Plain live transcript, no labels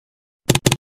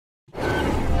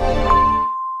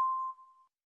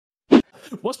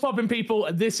What's poppin', people?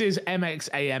 This is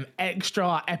MXAM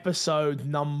Extra episode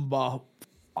number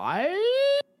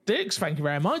 6. Thank you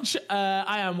very much.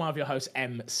 I am one of your hosts,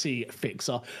 MC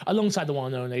Fixer, alongside the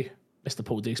one and only Mr.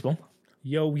 Paul Despawn.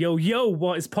 Yo, yo, yo,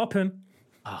 what is poppin'?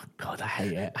 Oh, God, I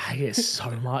hate it. I hate it so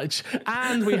much.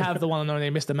 And we have the one and only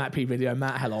Mr. Matt P. Video.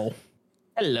 Matt, hello.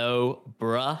 Hello,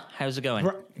 bruh. How's it going?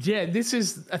 Yeah, this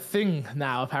is a thing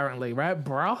now, apparently, right?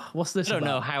 Bruh? What's this I don't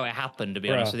about? know how it happened, to be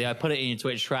honest with you. I put it in your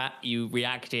Twitch chat. You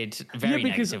reacted very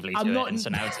because negatively I'm to not- it, and so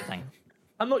now it's a thing.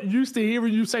 I'm not used to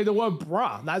hearing you say the word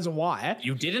bruh. That's why.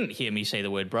 You didn't hear me say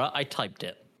the word bruh. I typed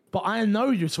it. But I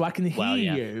know you, so I can hear Well,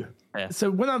 yeah. you. Yeah.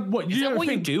 So when I'm... What, Is you that don't what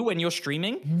you think do when you're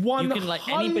streaming? You can, like,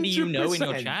 anybody you know in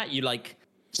your 100%. chat, you, like...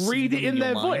 read it in your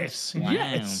their mind. voice? Wow.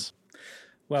 Yes.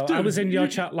 Well, Dude, I was in your you-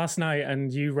 chat last night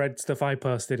and you read stuff I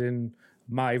posted in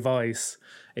my voice.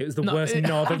 It was the worst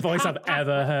northern voice I've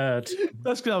ever heard.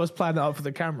 That's because I was planning it up for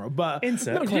the camera. But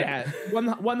Insert clip. yeah,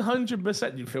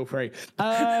 100%. You feel free.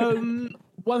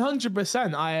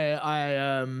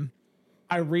 100%.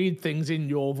 I read things in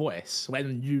your voice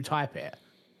when you type it.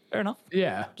 Fair enough.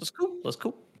 Yeah. That's cool. That's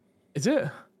cool. Is it?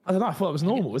 I don't know. I thought it was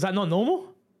normal. Was that not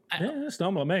normal? Yeah, it's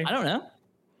normal to me. I don't know.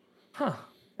 Huh.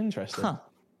 Interesting. Huh.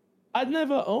 I'd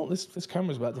never. Oh, this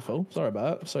camera's about to fall. Sorry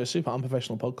about it. So super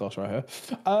unprofessional podcast right here.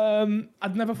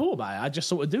 I'd never thought about it. I just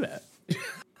sort of do it. It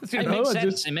makes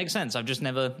sense. It makes sense. I've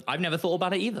never thought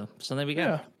about it either. So there we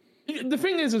go. Yeah. The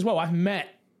thing is, as well, I've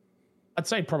met. I'd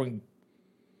say probably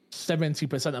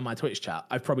 70% of my Twitch chat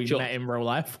I've probably met in real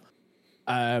life,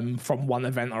 from one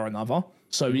event or another.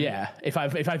 So yeah, if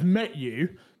I've met you,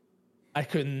 I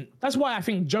can. That's why I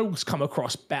think jokes come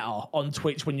across better on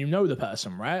Twitch when you know the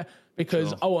person, right?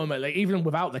 Because ultimately, even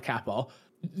without the capper,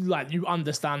 like you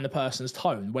understand the person's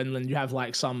tone. When you have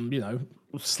like some,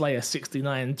 Slayer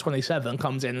 6927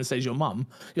 comes in and says your mum,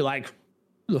 you're like,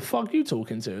 who the fuck you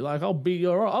talking to? Like, I'll beat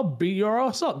your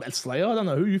ass up, Slayer. I don't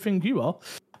know who you think you are.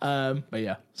 But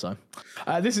yeah, so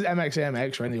this is MXAM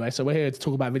Extra anyway, so we're here to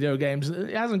talk about video games.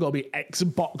 It hasn't got to be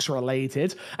Xbox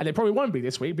related, and it probably won't be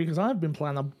this week because I've been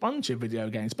playing a bunch of video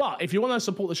games. But if you want to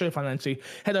support the show financially,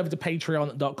 head over to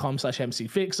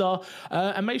patreon.com/mcfixer,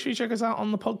 and make sure you check us out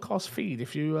on the podcast feed.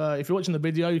 If you're watching the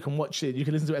video, you can watch it. You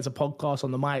can listen to it as a podcast on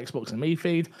the My Xbox and Me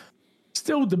feed.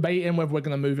 Still debating whether we're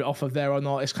going to move it off of there or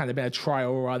not. It's kind of been a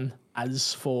trial run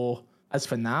as for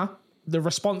now. The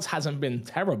response hasn't been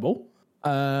terrible.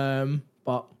 But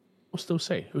we'll still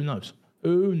see. Who knows?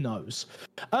 Boys,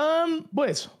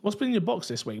 what's been in your box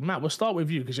this week? Matt, we'll start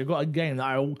with you because you've got a game that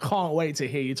I can't wait to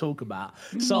hear you talk about.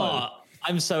 So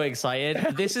I'm so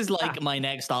excited. This is like my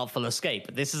next Artful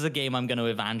Escape. This is a game I'm going to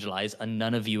evangelize and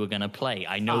none of you are going to play.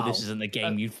 I know this isn't the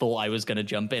game you thought I was going to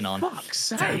jump in on. fuck's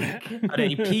sake. But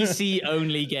a PC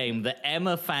only game that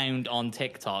Emma found on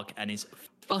TikTok and is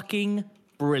fucking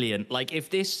brilliant. Like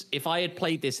if I had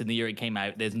played this in the year it came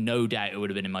out, there's no doubt it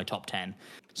would have been in my top 10.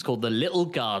 It's called The Little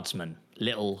Guardsman.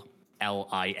 Little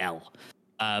L-I-L.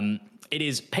 It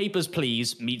is Papers,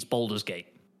 Please meets Baldur's Gate.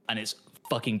 And it's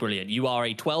fucking brilliant. You are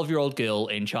a 12-year-old girl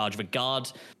in charge of a guard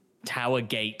tower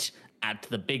gate at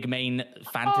the big main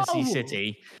fantasy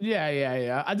city.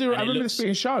 Yeah. I remember this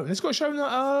being shown. It's got shown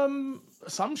at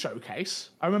some showcase.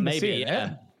 I remember seeing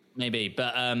it. Maybe.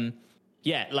 But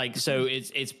yeah, like, so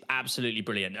it's absolutely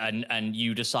brilliant. And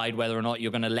you decide whether or not you're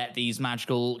going to let these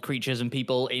magical creatures and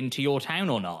people into your town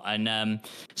or not. And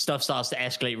stuff starts to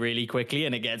escalate really quickly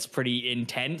and it gets pretty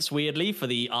intense, weirdly, for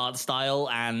the art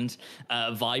style and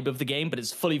vibe of the game. But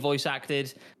it's fully voice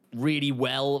acted, really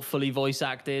well fully voice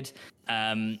acted.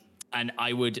 And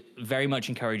I would very much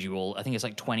encourage you all. I think it's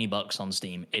like $20 on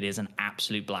Steam. It is an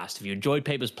absolute blast. If you enjoyed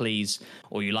Papers, Please,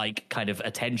 or you like kind of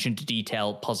attention to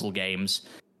detail puzzle games,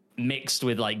 mixed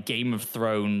with like Game of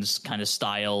Thrones kind of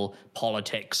style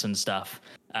politics and stuff.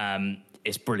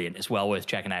 It's brilliant. It's well worth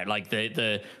checking out. Like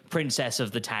the princess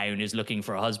of the town is looking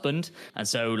for a husband. And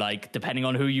so like, depending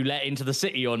on who you let into the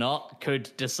city or not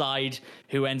could decide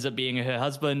who ends up being her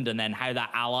husband and then how that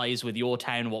allies with your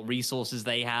town, what resources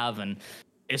they have. And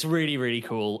it's really, really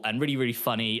cool and really, really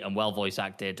funny and well voice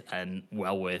acted and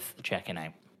well worth checking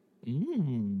out.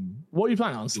 What are you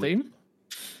playing on Steam?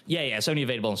 Yeah, it's only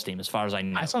available on Steam as far as I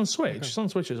know. It's on Switch. It's on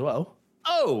Switch as well.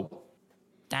 Oh,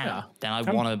 damn. Yeah. Then I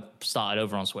want to start it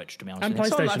over on Switch, to be honest And with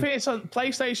you. PlayStation. I think it's on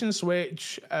PlayStation,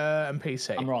 Switch, and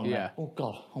PC. I'm wrong. Yeah. Right? Oh,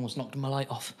 God. Almost knocked my light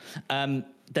off. Then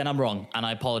I'm wrong, and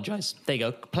I apologize. There you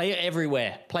go. Play it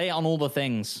everywhere. Play it on all the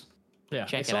things. Yeah,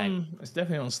 Check it's it out. It's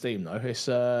definitely on Steam though. It's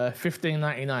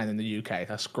 $15.99 in the UK.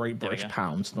 That's Great we British go.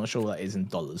 pounds. Not sure what that is in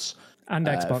dollars. And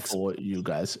Xbox. For you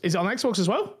guys. Is it on Xbox as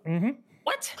well? Mm-hmm.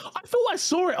 What? I thought I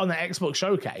saw it on the Xbox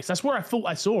showcase. That's where I thought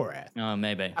I saw it. Oh,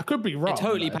 maybe. I could be wrong. It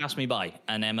totally passed me by.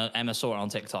 And Emma saw it on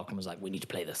TikTok and was like, we need to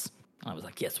play this. And I was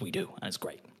like, yes, we do. And it's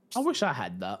great. I wish I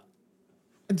had that.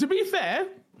 And to be fair,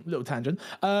 little tangent.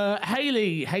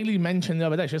 Haley mentioned the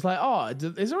other day. She was like, "Oh,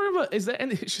 is there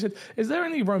any?" She said, "Is there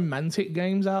any romantic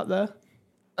games out there?"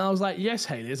 And I was like, "Yes,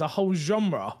 Haley. There's a whole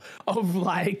genre of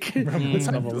like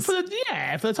novels. for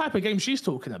the type of game she's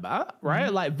talking about,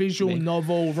 right? Like visual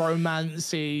novel,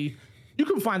 romancy. You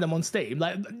can find them on Steam.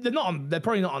 Like they're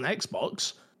probably not on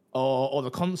Xbox or the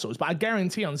consoles, but I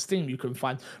guarantee on Steam you can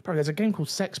find. Probably there's a game called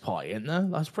Sex Party, isn't there?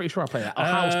 I was pretty sure I played that. Or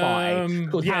House Party.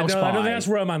 Called House Party. I don't think that's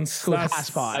romance. That's House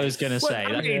Party. I was gonna say.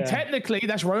 I mean, technically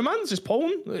that's romance. It's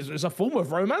porn. It's a form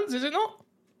of romance, is it not?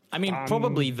 I mean,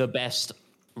 probably the best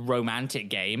romantic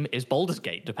game is Baldur's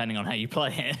Gate, depending on how you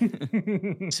play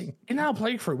it. See, in our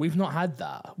playthrough, we've not had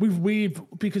that. We've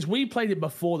because we played it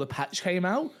before the patch came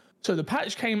out. So the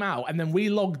patch came out, and then we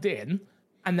logged in.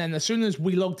 And then as soon as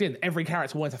we logged in, every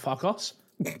character wanted to fuck us.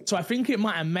 So I think it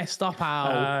might have messed up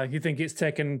our... you think it's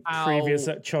taken previous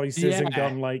choices and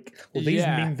gone like, well, these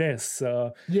mean this.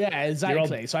 Yeah,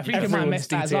 exactly. So I think it might have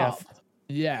messed us up.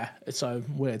 Yeah, so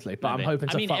weirdly. But I'm hoping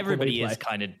to fuck everybody is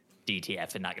kind of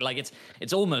DTF in that. Like,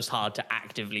 it's almost hard to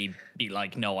actively be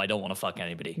like, no, I don't want to fuck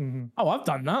anybody. Mm-hmm. Oh, I've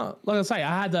done that. Like I say,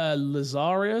 I had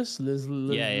Lazarius.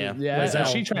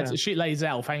 She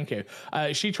Lazelle, thank you.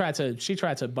 She tried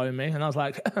to bone me, and I was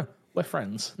like, we're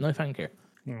friends. No, thank you.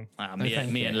 Me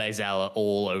and Lazelle are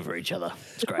all over each other.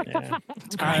 It's great.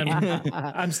 It's great.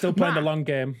 I'm still playing the long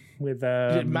game with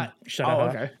Shadowheart.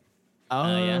 Okay.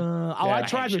 I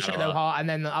tried with Shadowheart and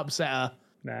then upset her.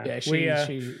 Nah. Yeah,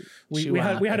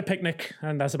 we had a picnic,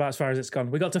 and that's about as far as it's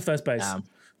gone. We got to first base.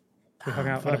 We hung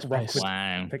out at a rock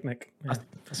with picnic. Yeah.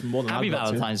 That's more than Happy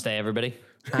Valentine's Day, everybody.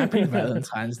 Happy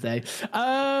Valentine's Day.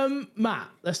 Matt,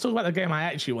 let's talk about the game I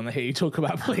actually want to hear you talk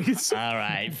about, please. All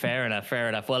right, fair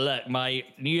enough. Well, look, my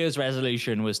New Year's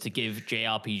resolution was to give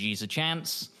JRPGs a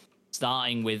chance,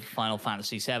 starting with Final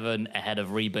Fantasy VII ahead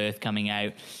of Rebirth coming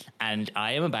out, and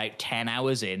I am about 10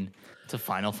 hours in to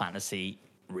Final Fantasy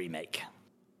Remake.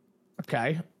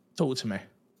 Okay, talk to me.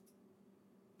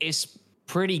 It's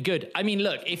pretty good. I mean,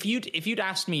 look, if you'd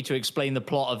asked me to explain the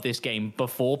plot of this game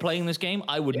before playing this game,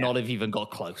 I would not have even got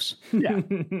close. Yeah.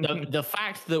 The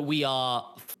fact that we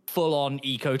are full-on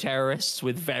eco-terrorists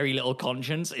with very little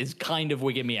conscience is kind of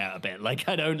wigging me out a bit. Like,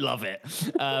 I don't love it.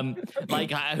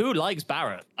 Who likes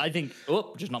Barrett? I think...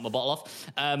 Oh, just knocked my bottle off.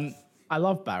 I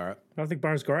love Barrett. I think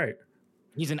Barrett's great.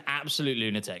 He's an absolute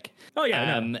lunatic. Oh,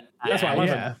 yeah, that's why I love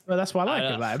him. Well, that's why I like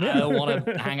him. I don't want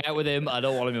to hang out with him. I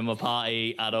don't want him in my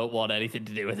party. I don't want anything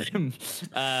to do with him.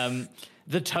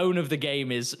 The tone of the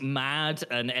game is mad,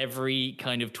 and every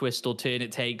kind of twist or turn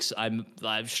it takes, I'm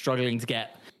struggling to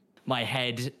get my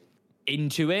head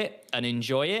into it and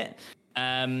enjoy it.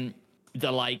 I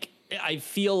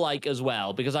feel like as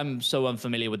well, because I'm so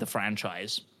unfamiliar with the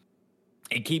franchise,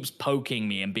 it keeps poking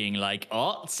me and being like,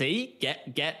 "Oh, see, get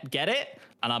it,"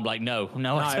 and I'm like, "No,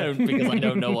 I don't," because I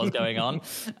don't know what's going on.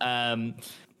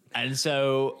 And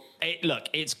so,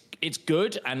 it's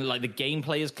good, and like the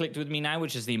gameplay has clicked with me now,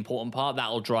 which is the important part.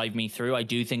 That'll drive me through. I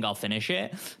do think I'll finish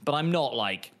it, but I'm not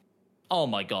like, "Oh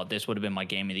my god, this would have been my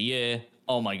game of the year."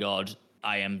 Oh my god,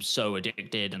 I am so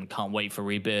addicted and can't wait for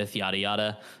Rebirth. Yada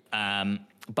yada.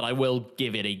 But I will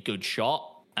give it a good shot.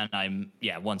 And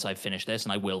once I finish this,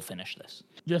 and I will finish this.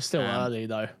 You're still early,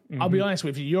 though. I'll be honest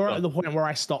with you. You're at the point where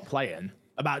I stopped playing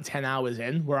about 10 hours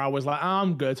in, where I was like,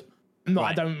 I'm good. No,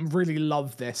 I don't really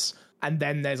love this. And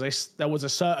then there was a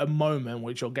certain moment,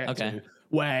 which you'll get to,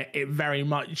 where it very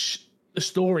much, the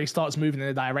story starts moving in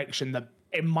a direction that,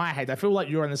 in my head, I feel like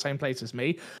you're in the same place as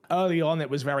me. Early on, it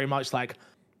was very much like,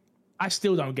 I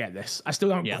still don't get this. I still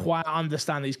don't quite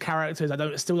understand these characters.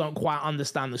 Still don't quite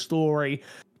understand the story.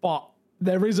 But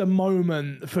there is a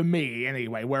moment for me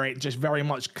anyway where it just very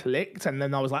much clicked, and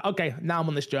then I was like, okay, now I'm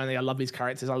on this journey. I love these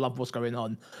characters. I love what's going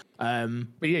on.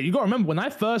 But yeah, you got to remember, when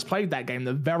I first played that game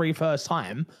the very first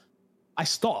time, I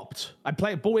stopped.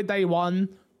 Bought it day one,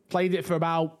 played it for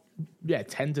about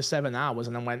 10 to 7 hours,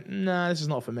 and then went, nah, this is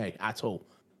not for me at all.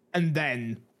 And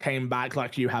then came back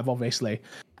like you have, obviously,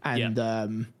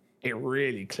 and it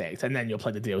really clicked. And then you'll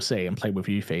play the DLC and play with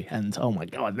Yuffie, and oh my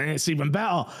god, then it's even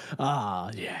better.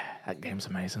 That game's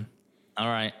amazing. All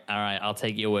right, I'll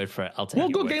take your word for it.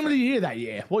 What got game of the year that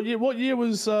year? What year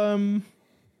was Final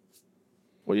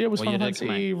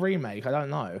Fantasy Remake? I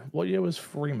don't know. What year was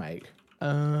Remake?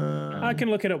 I can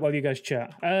look it up while you guys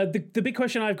chat. The big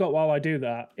question I've got while I do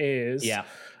that is,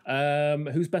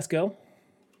 who's best girl?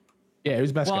 Yeah,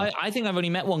 who's best girl? I think I've only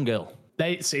met one girl.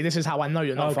 This is how I know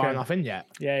you're not far enough in yet.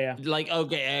 Yeah. Like,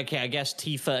 okay, I guess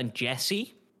Tifa and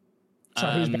Jessie. So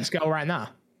who's best girl right now?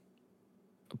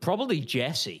 Probably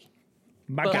Jessie.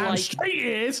 Damn straight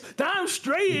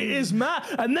it is, Matt.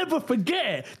 And never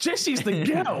forget, Jessie's the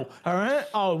girl. All right.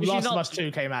 Oh, Last of Us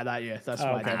 2 came out that year. That's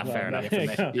why. Fair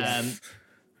enough.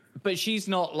 But she's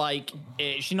not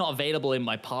she's not available in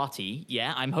my party.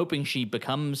 Yeah, I'm hoping she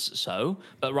becomes so.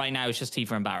 But right now it's just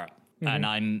Tifa and Barrett, and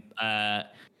I'm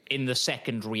in the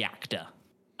second reactor.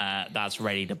 That's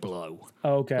ready to blow.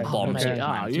 Okay. The bombs. Okay.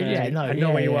 I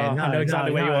know where you are. I know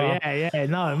exactly where you are. Yeah.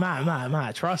 No,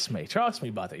 Matt. Trust me,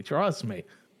 buddy. Trust me.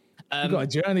 You've got a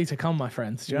journey to come, my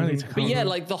friends. Journey to come. But yeah,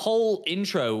 like the whole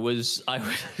intro was,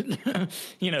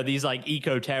 these like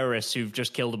eco-terrorists who've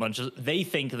just killed they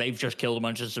think they've just killed a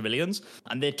bunch of civilians,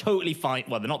 and they're totally fine.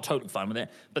 Well, they're not totally fine with it,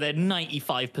 but they're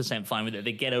 95% fine with it.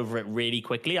 They get over it really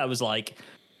quickly. I was like,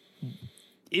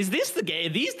 is this the game?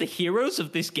 Are these the heroes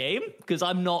of this game? Because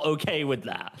I'm not okay with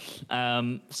that.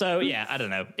 So yeah, I don't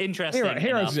know. Interesting.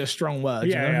 Heroes is a strong word.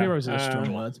 Heroes is a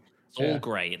strong word. It's all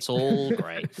great. It's all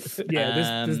great.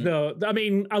 There's no. I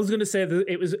mean, I was going to say that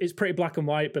it's pretty black and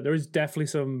white, but there is definitely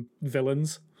some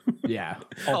villains. Yeah.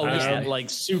 Like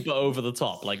super over the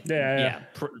top. Like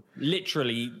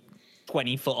literally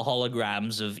 20-foot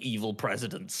holograms of evil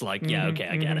presidents. Like, I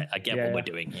get it. I get what we're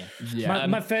doing here. Yeah.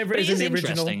 My favorite is in the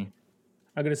original.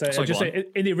 I'm gonna say, say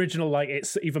in the original, like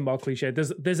it's even more cliche.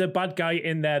 There's a bad guy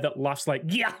in there that laughs like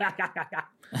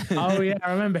Oh yeah,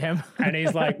 I remember him, and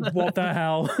he's like, "What the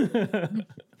hell?"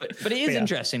 but it is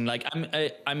interesting. Like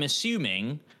I'm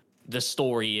assuming the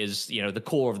story is, the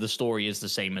core of the story is the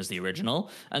same as the original,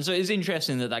 and so it's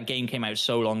interesting that game came out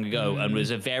so long ago and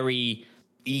was a very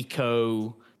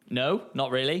eco. No,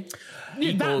 not really.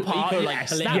 That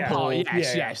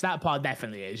part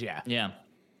definitely is. Yeah.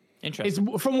 Interesting.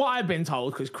 It's from what I've been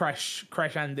told, because Crash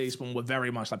and Despawn were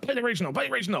very much like play the original,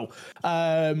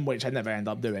 which I never end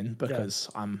up doing because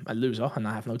I'm a loser and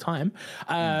I have no time.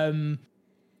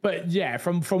 But yeah,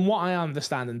 from what I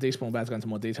understand, and Despawn will go into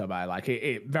more detail about it, like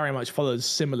it very much follows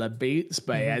similar beats,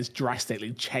 but it has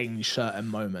drastically changed certain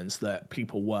moments that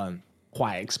people weren't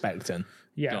quite expecting.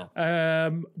 Yeah.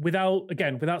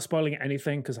 Without spoiling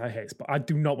anything, because I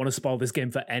do not want to spoil this game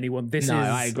for anyone.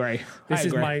 I agree.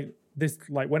 This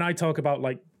like when I talk about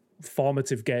like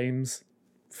formative games,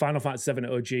 Final Fantasy VII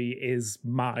OG is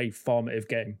my formative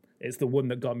game. It's the one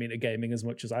that got me into gaming as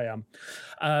much as I am.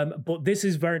 But this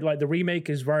is very the remake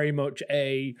is very much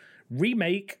a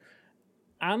remake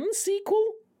and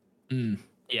sequel.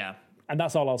 Yeah, and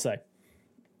that's all I'll say.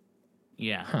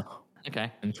 Yeah. Huh.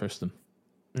 Okay. Interesting.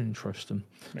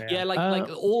 Yeah, like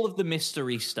all of the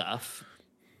mystery stuff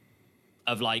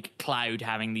of like Cloud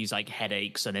having these like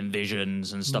headaches and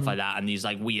visions and stuff like that, and these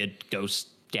like weird ghost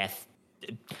death,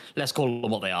 let's call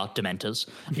them what they are, dementors.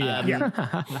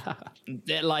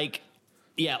 They're like,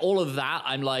 all of that.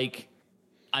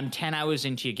 I'm 10 hours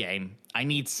into your game. I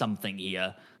need something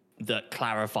here that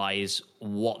clarifies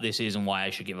what this is and why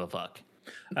I should give a fuck.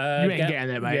 You ain't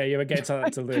getting it, mate. Yeah, you ain't getting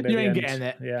to You ain't getting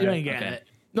it. Yeah. You ain't getting it.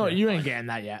 No, you ain't getting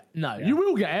that yet. No, you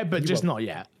will get it, but just not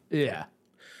yet. Yeah.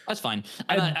 That's fine.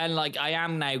 And I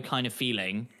am now kind of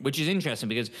feeling, which is interesting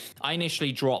because I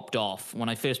initially dropped off when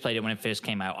I first played it, when it first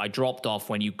came out. I dropped off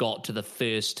when you got to the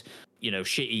first,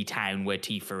 shitty town where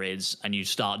Tifa is and you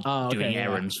start doing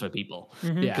errands for people.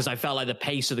 Because I felt like the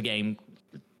pace of the game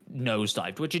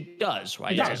nosedived, which it does,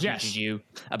 right? It teaches you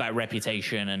about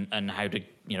reputation and how to,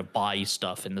 buy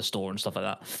stuff in the store and stuff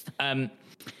like that.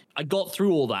 I got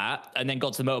through all that and then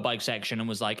got to the motorbike section and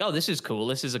was like, oh, this is cool.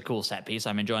 This is a cool set piece.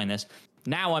 I'm enjoying this.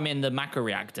 Now I'm in the macro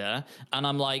reactor and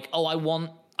I'm like, oh, I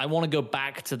want to go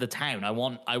back to the town. I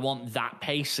want that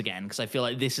pace again because I feel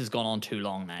like this has gone on too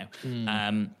long now.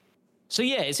 So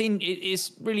yeah,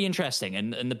 it's really interesting,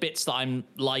 and the bits that I'm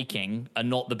liking are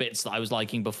not the bits that I was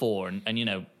liking before, and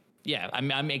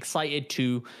I'm excited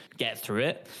to get through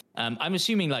it. I'm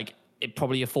assuming like it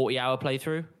probably a 40-hour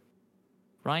playthrough,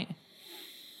 right?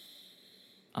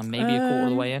 I'm maybe a quarter of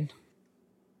the way in.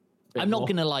 I'm not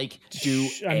gonna do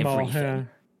everything.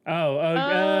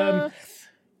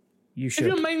 You should.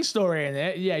 If you're main story in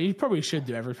it, you probably should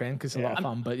do everything because it's a lot of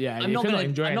fun. But if you're not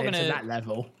enjoying it to that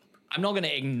level, I'm not gonna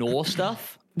ignore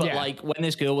stuff. But when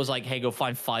this girl was like, "Hey, go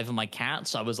find 5 of my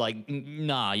cats," I was like,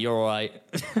 "Nah, you're all right."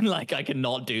 I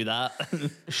cannot do that.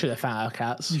 Should have found her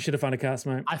cats. You should have found her cats,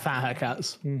 mate. I found her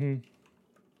cats.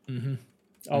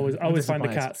 Always find the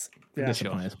cats. Yeah,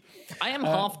 sure. I am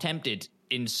half tempted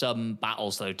in some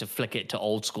battles though to flick it to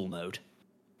old school mode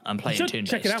and play in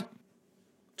turn-based. Check it out.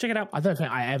 Check it out. I don't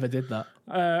think I ever did that.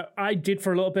 I did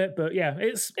for a little bit, but yeah,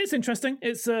 it's interesting.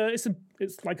 It's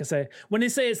like I say, when they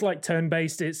say it's like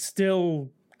turn-based, it's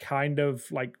still kind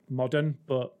of like modern,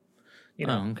 but you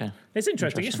know, okay. It's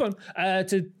interesting. It's fun.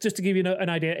 To give you an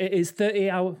idea, it is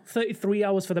 33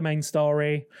 hours for the main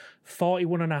story,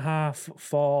 41 and a half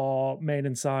for main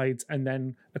and sides, and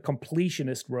then a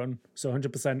completionist run, so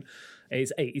 100%,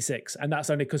 is 86, and that's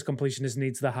only because completionist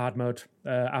needs the hard mode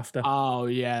after. Oh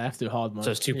yeah, I have to do hard mode.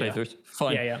 So it's 2 playthroughs.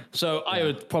 Fine. Yeah. So I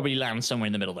would probably land somewhere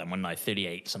in the middle then, wouldn't I?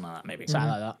 38, something like that, maybe. Something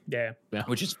like that. Yeah.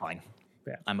 Which is fine.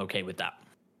 Yeah. I'm okay with that.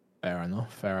 Fair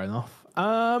enough.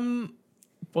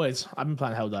 Boys, I've been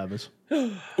playing Helldivers.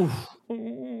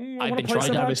 I've been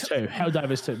trying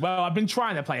Helldivers 2. Well, I've been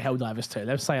trying to play Helldivers 2.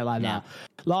 Let's say it like that.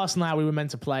 Last night we were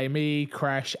meant to play me,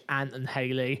 Crash, Ant, and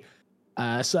Haley.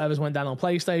 Servers went down on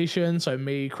PlayStation, so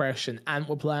me, Crash, and Ant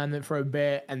were playing it for a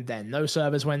bit, and then no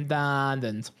servers went down,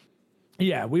 and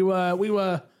yeah, we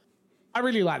were. I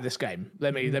really like this game.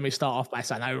 Let me start off by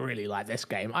saying I really like this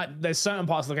game. There's certain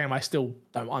parts of the game I still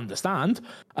don't understand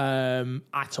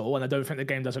at all, and I don't think the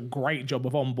game does a great job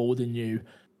of onboarding you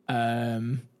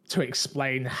to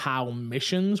explain how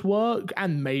missions work.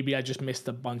 And maybe I just missed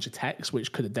a bunch of text,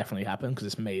 which could have definitely happened because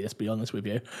it's me. Let's be honest with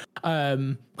you,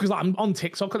 because like, I'm on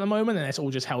TikTok at the moment, and it's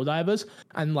all just Helldivers,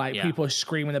 and like people are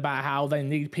screaming about how they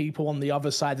need people on the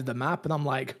other side of the map, and I'm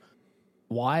like,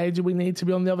 why do we need to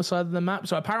be on the other side of the map?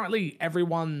 So apparently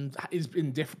everyone is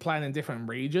playing in different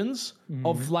regions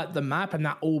of like the map, and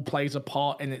that all plays a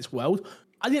part in its world.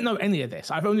 I didn't know any of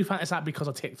this. I've only found this out because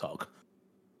of TikTok.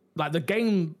 Like the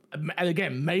game, and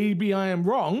again, maybe I am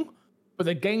wrong, but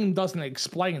the game doesn't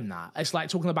explain that. It's like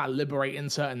talking about liberating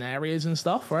certain areas and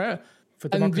stuff, right? For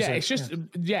democracy. And yeah, it's just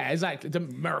exactly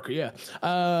America.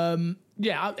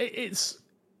 It's.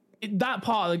 That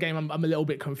part of the game I'm a little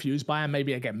bit confused by, and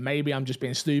maybe I'm just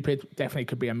being stupid. Definitely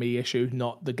could be a me issue,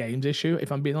 not the game's issue,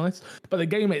 if I'm being honest. But the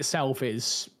game itself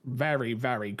is very,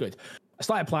 very good. I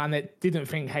started playing it, didn't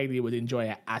think Haley would enjoy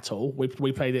it at all.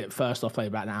 We played it first off, played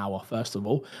about an hour, first of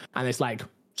all, and it's like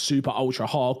super ultra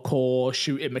hardcore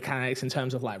shooting mechanics in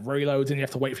terms of like reloads, and you have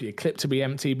to wait for your clip to be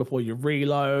empty before you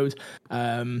reload.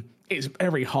 It's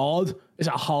very hard. It's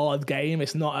a hard game.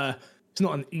 It's not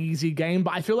an easy game,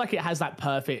 but I feel like it has that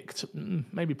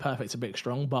maybe perfect's a bit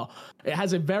strong, but it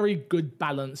has a very good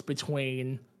balance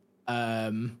between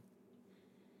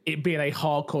it being a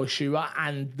hardcore shooter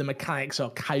and the mechanics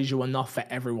are casual enough for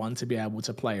everyone to be able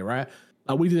to play, right?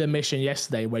 We did a mission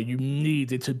yesterday where you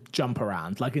needed to jump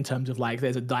around, like in terms of like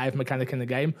there's a dive mechanic in the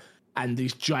game, and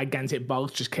these gigantic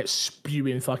bugs just kept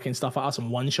spewing fucking stuff at us and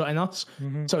one-shotting us.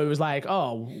 So it was like,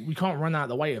 oh, we can't run out of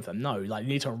the way of them. No, like you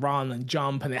need to run and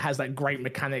jump, and it has that great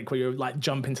mechanic where you like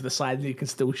jump into the side and you can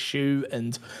still shoot.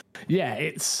 And yeah,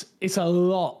 it's a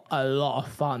lot of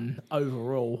fun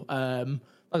overall. Like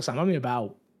I said, I'm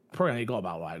probably only got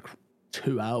about like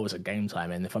 2 hours of game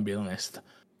time in, if I'm being honest,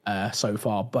 so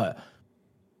far. But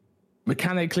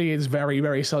mechanically, it's very,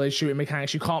 very solid shooting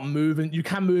mechanics. You can move and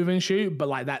shoot, but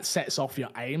like that sets off your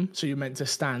aim. So you're meant to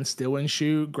stand still and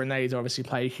shoot. Grenades obviously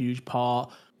play a huge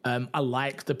part. I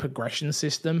like the progression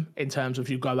system in terms of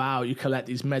you go out, you collect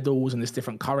these medals and this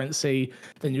different currency,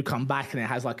 then you come back and it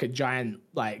has like a giant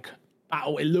like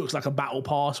battle. It looks like a battle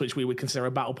pass, which we would consider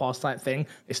a battle pass type thing.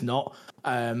 It's not.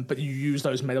 But you use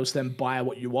those medals to then buy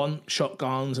what you want,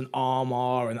 shotguns and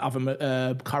armor and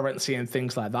other currency and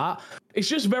things like that. It's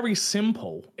just very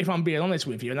simple, if I'm being honest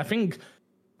with you. And I think,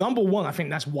 number one, I think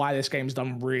that's why this game's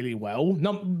done really well.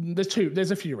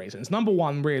 There's a few reasons. Number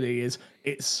one really is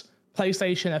it's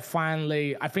PlayStation have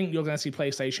finally, I think you're going to see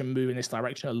PlayStation move in this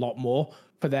direction a lot more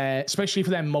especially for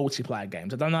their multiplayer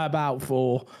games. I don't know about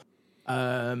for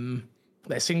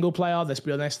their single player, let's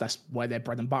be honest, that's where their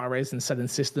bread and butter is, and selling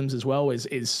systems as well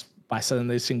is by selling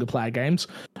those single player games.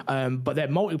 But their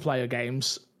multiplayer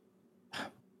games,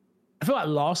 I feel like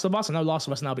Last of Us, I know Last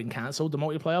of Us now been cancelled, the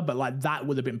multiplayer, but like that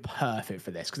would have been perfect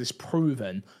for this because it's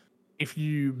proven if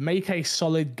you make a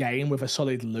solid game with a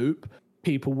solid loop,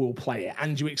 people will play it,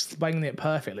 and you explain it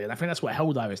perfectly. And I think that's what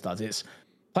Helldivers does. It's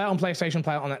play it on PlayStation,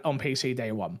 play it on PC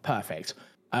day one, perfect.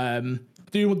 Do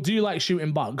you like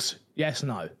shooting bugs? Yes,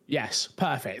 no. Yes,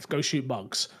 perfect. Go shoot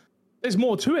bugs. There's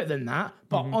more to it than that,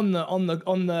 but on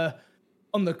the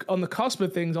cusp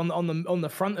of things, on the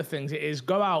front of things, it is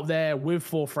go out there with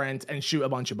 4 friends and shoot a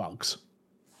bunch of bugs.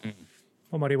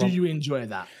 What more do you want? Do you enjoy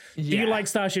that? Do you like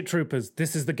Starship Troopers?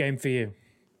 This is the game for you.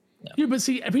 Yeah, but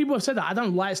see, people have said that I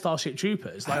don't like Starship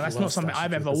Troopers. Like that's not something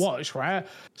I've ever watched, right?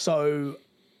 So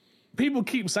people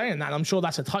keep saying that, and I'm sure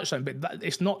that's a touchstone, but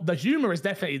it's not. The humor is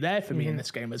definitely there for me in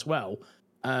this game as well.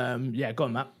 Yeah, go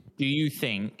on, Matt. Do you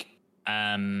think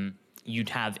you'd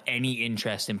have any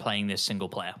interest in playing this single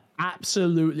player.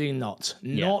 Absolutely not.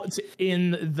 Not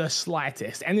in the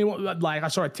slightest. Anyone, like, I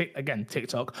saw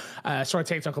TikTok. Saw a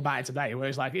TikTok about it today where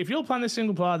it's like, if you're playing this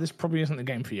single player, this probably isn't the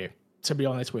game for you, to be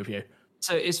honest with you.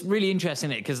 So it's really interesting,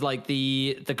 because like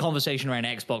the conversation around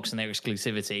Xbox and their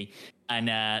exclusivity and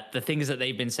the things that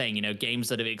they've been saying, you know, games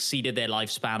that have exceeded their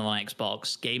lifespan on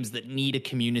Xbox, games that need a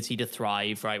community to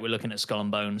thrive, right? We're looking at Skull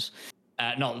and Bones.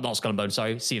 Not Skull and Bones,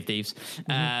 sorry, Sea of Thieves.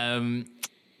 And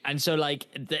so like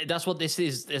that's what this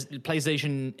is. This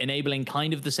PlayStation enabling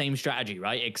kind of the same strategy,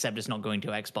 right? Except it's not going to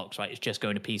Xbox, right? It's just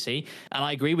going to PC. And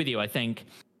I agree with you. I think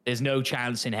there's no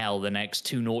chance in hell the next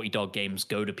 2 Naughty Dog games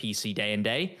go to PC day and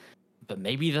day. But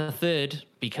maybe the third,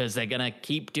 because they're going to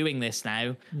keep doing this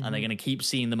now and they're going to keep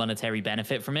seeing the monetary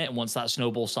benefit from it. And once that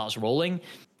snowball starts rolling,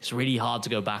 it's really hard to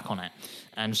go back on it.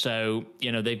 And so,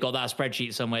 you know, they've got that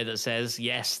spreadsheet somewhere that says,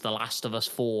 yes, The Last of Us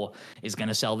 4 is going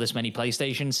to sell this many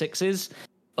PlayStation 6s,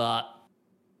 but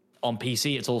on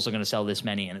PC, it's also going to sell this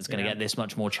many, and it's going to get this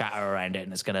much more chatter around it.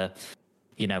 And it's going to,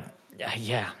 you know,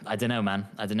 I don't know, man.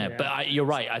 I don't know. But you're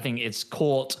right. I think it's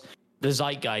caught the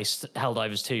zeitgeist,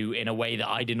 Helldivers 2, in a way that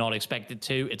I did not expect it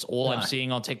to. It's all I'm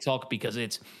seeing on TikTok because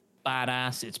it's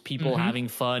badass. It's people having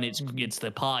fun. It's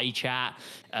the party chat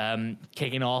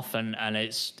kicking off, and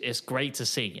it's great to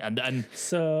see. And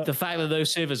so the fact that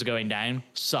those servers are going down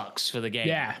sucks for the game.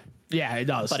 Yeah, it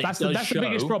does. But that's the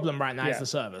biggest problem right now is the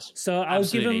servers. So I'll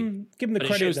give them the but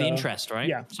credit. It shows the interest, right?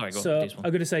 Yeah. Sorry, go so on.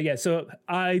 I'm going to say, So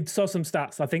I saw some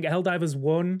stats. I think Helldivers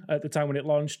 1 at the time when it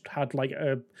launched had like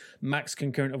a max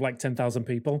concurrent of like 10,000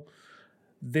 people.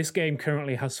 This game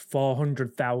currently has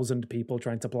 400,000 people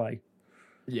trying to play.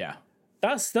 Yeah.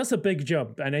 That's a big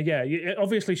jump, and it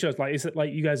obviously shows,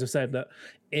 like you guys have said, that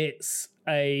it's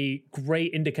a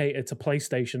great indicator to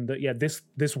PlayStation that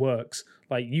this works.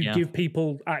 Like you give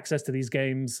people access to these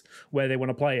games where they want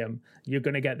to play them, you're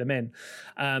going to get them in.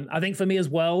 I think for me as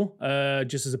well,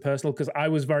 just as a personal, because I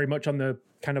was very much on the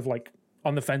kind of like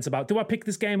on the fence about, do I pick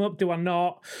this game up? Do I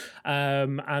not?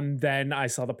 And then I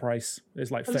saw the price. It's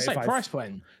like $35. Price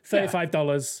point.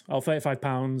 $35 or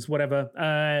 £35,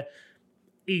 whatever.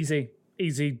 Easy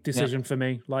decision for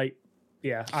me. Like,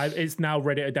 it's now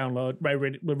ready to download.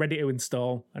 We're ready to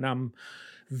install, and I'm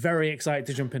very excited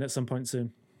to jump in at some point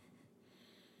soon.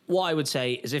 What I would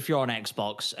say is, if you're on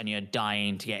Xbox and you're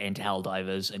dying to get into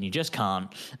Helldivers and you just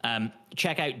can't,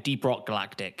 check out Deep Rock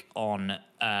Galactic on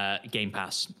Game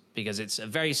Pass, because it's a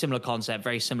very similar concept,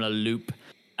 very similar loop.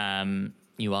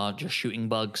 You are just shooting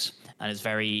bugs, and it's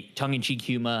very tongue-in-cheek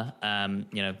humor,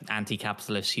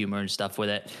 anti-capitalist humor and stuff with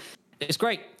it. It's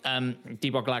great.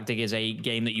 Deep Rock Galactic is a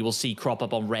game that you will see crop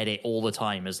up on Reddit all the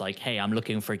time as like, hey, I'm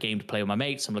looking for a game to play with my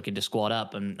mates. I'm looking to squad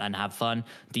up and have fun.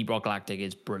 Deep Rock Galactic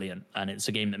is brilliant. And it's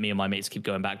a game that me and my mates keep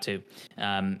going back to.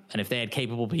 And if they had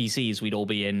capable PCs, we'd all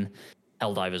be in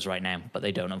Helldivers right now. But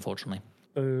they don't, unfortunately.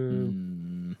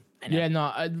 There's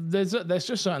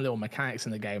just certain little mechanics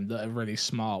in the game that are really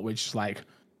smart, which is like,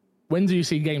 when do you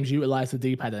see games utilize the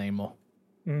D-pad anymore?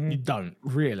 You don't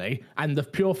really, and the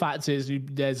pure fact is you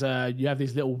have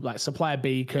these little like supplier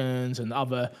beacons and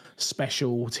other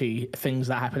specialty things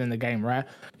that happen in the game, right?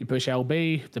 You push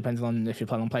LB, depending on if you're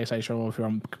playing on PlayStation or if you're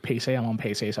on PC. I'm on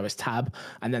PC, so it's tab,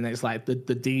 and then it's like the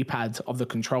D-pad of the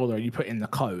controller, and you put in the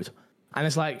code. And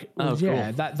it's like,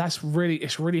 cool. That's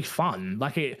really fun.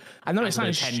 Like I know it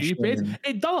sounds stupid.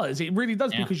 It does. It really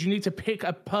does, because you need to pick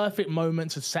a perfect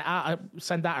moment to send out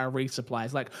a resupply.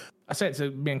 It's like, I said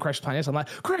to me and Crash playing this, I'm like,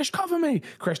 Crash, cover me.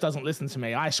 Crash doesn't listen to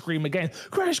me. I scream again,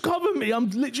 Crash, cover me. I'm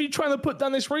literally trying to put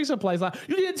down this resupply. He's like,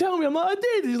 you didn't tell me. I'm like, I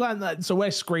did. He's like that. So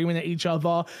we're screaming at each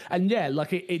other. And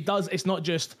like it does. It's not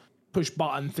just push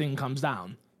button thing comes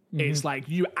down. It's like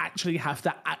you actually have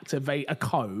to activate a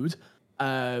code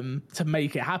to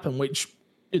make it happen, which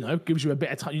gives you a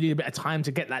bit of time. You need a bit of time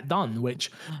to get that done, which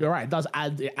you're right,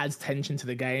 it adds tension to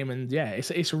the game, and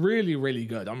it's really, really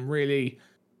good. I'm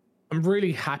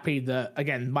really happy that,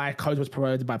 again, my code was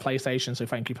provided by PlayStation, so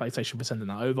thank you, PlayStation, for sending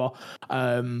that over.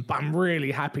 But I'm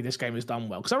really happy this game is done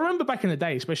well, because I remember back in the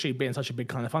day, especially being such a big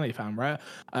Kind of Funny fan, right?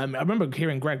 I remember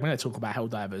hearing Greg Miller talk about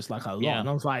Helldivers like a lot, and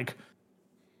I was like,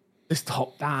 this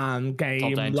top-down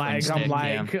game, I'm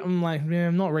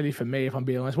not really for me, if I'm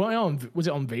being honest. Was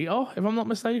it on Vita, if I'm not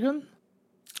mistaken?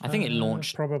 I think it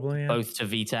launched probably both to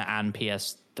Vita and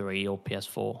PS3 or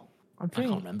PS4. I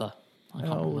can't remember. I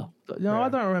don't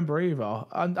remember either.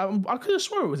 I could have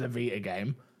swore it was a Vita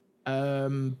game. I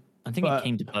think it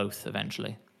came to both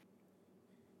eventually.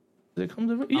 Did it come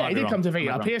to Vita? Yeah, it did come to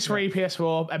Vita. PS3,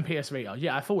 PS4, and PS Vita.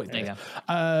 Yeah, I thought it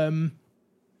did.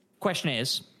 Question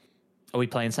is, are we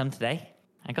playing some today?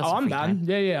 I'm done.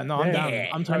 Yeah. No, I'm down.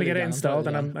 I'm trying to get it installed,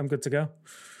 and I'm good to go.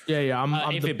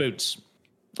 Yeah. If it boots.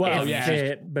 Well, If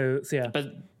it boots, yeah.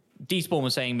 But Despawn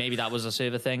was saying maybe that was a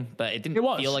server thing, but it didn't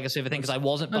feel like a server thing because I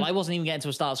wasn't even getting to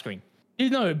a start screen. You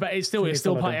know, but it's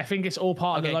still part. I think it's all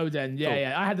part of the load end. Yeah, cool.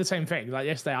 yeah. I had the same thing. Like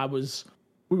yesterday,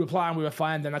 we were playing, we were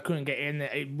fine, then I couldn't get in.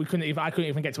 I couldn't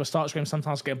even get to a start screen.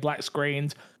 Sometimes get black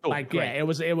screened. Cool, like, great. yeah, it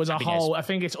was a whole. I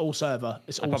think it's all server.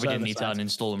 It's all Probably server didn't need to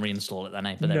uninstall and reinstall it then,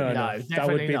 eh? But No, that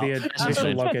would be not. the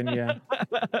initial login,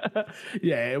 yeah.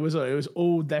 Yeah, it was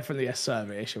all definitely a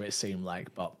server issue, it seemed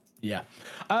like, but yeah.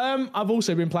 I've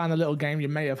also been playing a little game. You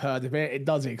may have heard of it. It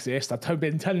does exist. I've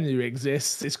been telling you it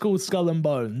exists. It's called Skull and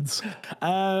Bones.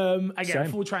 Again,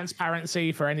 full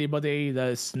transparency for anybody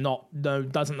that's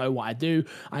doesn't know what I do.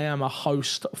 I am a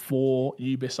host for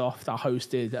Ubisoft. I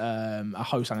hosted a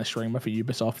host and a streamer for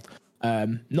Ubisoft.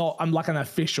 I'm like an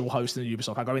official host in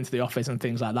Ubisoft. I go into the office and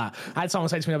things like that. I had someone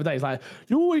say to me the other day, it's like,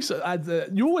 you always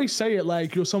say it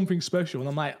like you're something special. And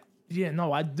I'm like, yeah,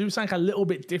 no, I do sound a little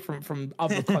bit different from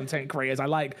other content creators. I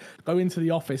like go into the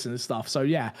office and stuff. So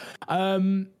yeah,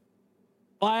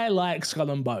 I like Skull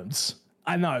and Bones.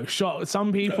 I know,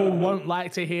 some people won't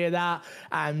like to hear that,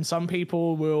 and some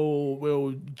people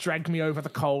will drag me over the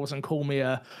coals and call me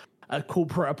a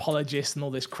corporate apologist and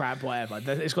all this crap, whatever.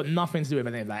 It's got nothing to do with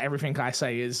any of that. Everything I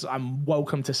say is I'm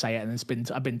welcome to say it, and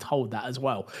I've been told that as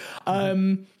well.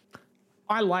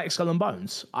 I like Skull and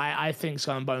Bones. I think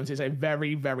Skull and Bones is a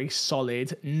very, very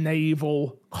solid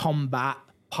naval combat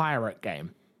pirate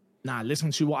game. Now,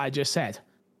 listen to what I just said.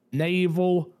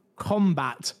 Naval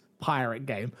combat pirate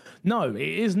game. No, it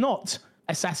is not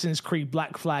Assassin's Creed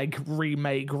Black Flag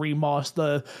remake,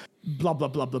 remaster, blah, blah,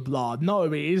 blah, blah, blah. No,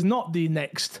 it is not the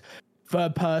next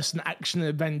third-person action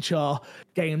adventure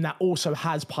game that also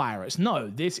has pirates. No,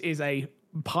 this is a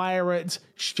pirate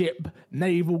ship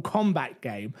naval combat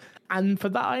game. And for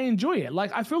that, I enjoy it.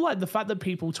 Like, I feel like the fact that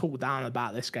people talk down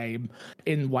about this game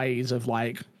in ways of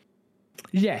like,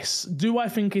 yes, do I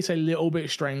think it's a little bit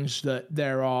strange that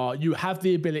you have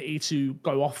the ability to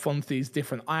go off onto these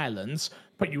different islands,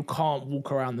 but you can't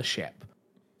walk around the ship?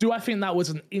 Do I think that was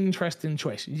an interesting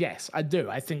choice? Yes, I do.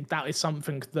 I think that is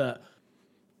something that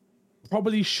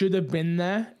probably should have been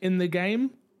there in the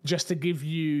game, just to give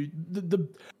you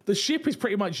the ship is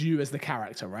pretty much you as the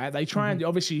character, right? They try and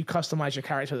obviously you customize your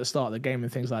character at the start of the game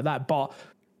and things like that, but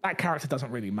that character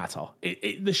doesn't really matter.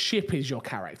 The ship is your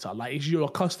character. Like, you're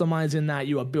customizing that,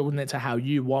 you are building it to how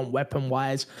you want, weapon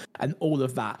wise, and all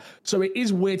of that. So it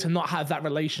is weird to not have that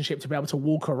relationship, to be able to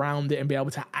walk around it and be able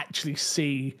to actually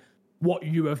see what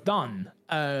you have done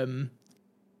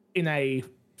in a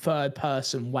third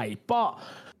person way. But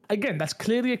again, that's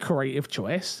clearly a creative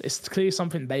choice. It's clearly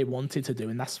something they wanted to do,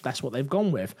 and that's what they've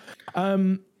gone with.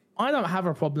 I don't have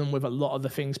a problem with a lot of the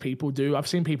things people do. I've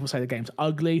seen people say the game's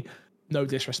ugly. No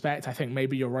disrespect. I think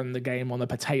maybe you're running the game on a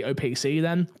potato PC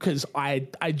then, because I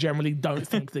generally don't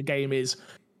think the game is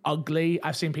ugly.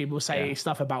 I've seen people say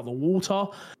stuff about the water,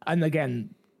 and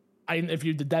again, I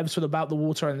interviewed the devs about the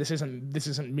water, and this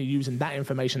isn't me using that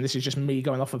information. This is just me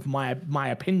going off of my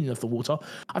opinion of the water.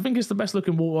 I think it's the best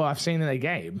looking water I've seen in a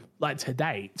game, like, to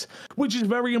date, which is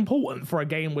very important for a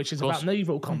game which is about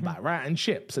naval combat, right? And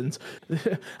ships and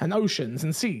and oceans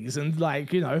and seas, and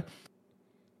like, you know,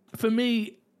 for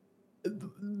me,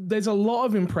 there's a lot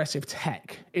of impressive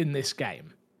tech in this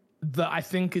game that I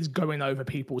think is going over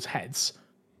people's heads.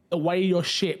 The way your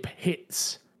ship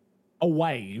hits a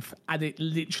wave and it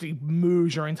literally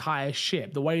moves your entire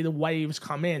ship, the way the waves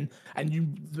come in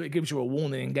and it gives you a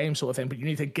warning in game sort of thing, but you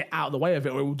need to get out of the way of it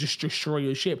or it will just destroy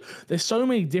your ship. There's so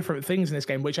many different things in this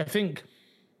game, which I think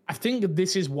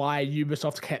this is why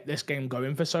Ubisoft kept this game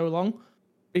going for so long,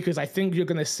 because I think you're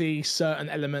going to see certain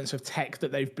elements of tech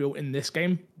that they've built in this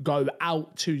game go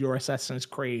out to your Assassin's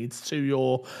Creeds, to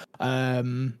your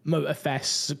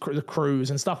Motorfests, the Crews,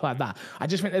 and stuff like that. I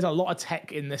just think there's a lot of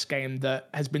tech in this game that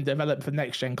has been developed for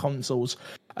next-gen consoles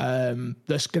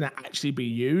that's going to actually be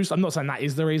used. I'm not saying that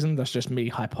is the reason. That's just me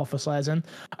hypothesizing.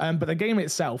 But the game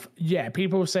itself, yeah,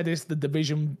 people have said it's the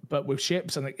Division, but with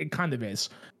ships, and it kind of is.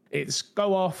 It's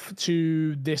go off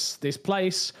to this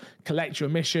place, collect your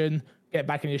mission, get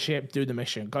back in your ship, do the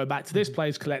mission, go back to this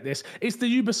place, collect this. It's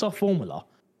the Ubisoft formula.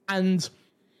 And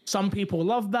some people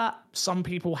love that. Some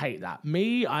people hate that.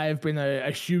 Me, I've been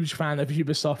a huge fan of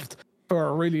Ubisoft for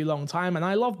a really long time, and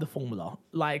I love the formula.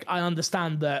 Like, I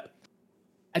understand that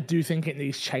I do think it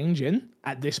needs changing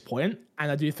at this point, and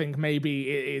I do think maybe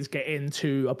it is getting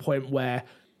to a point where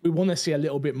we want to see a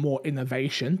little bit more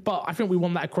innovation, but I think we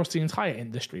want that across the entire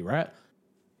industry, right?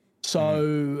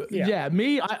 So,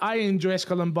 I enjoy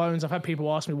Skull and Bones. I've had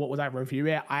people ask me what would I review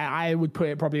it. I would put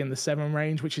it probably in the 7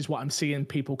 range, which is what I'm seeing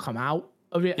people come out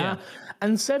of it.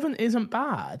 And 7 isn't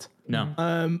bad.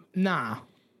 No. Nah.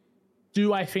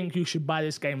 Do I think you should buy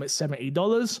this game at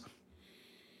 $70?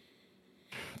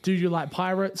 Do you like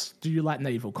pirates? Do you like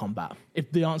naval combat?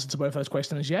 If the answer to both those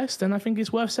questions is yes, then I think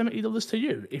it's worth $70 to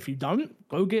you. If you don't,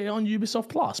 go get it on Ubisoft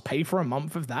Plus. Pay for a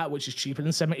month of that, which is cheaper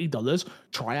than $70.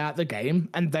 Try out the game,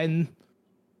 and then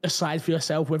decide for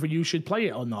yourself whether you should play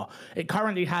it or not. It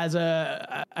currently has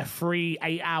a free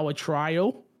 8-hour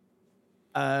trial,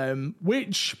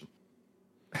 which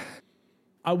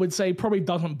I would say probably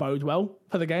doesn't bode well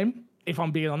for the game. If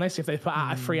I'm being honest, if they put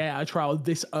out a free 8-hour trial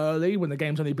this early when the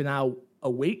game's only been out a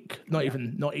week, not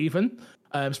even,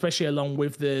 especially along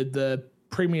with the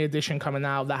Premier Edition coming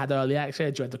out that had early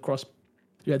access, you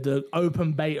had the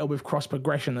open beta with cross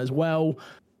progression as well.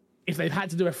 If they've had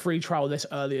to do a free trial this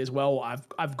early as well,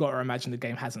 I've got to imagine the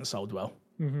game hasn't sold well.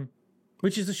 Mm-hmm.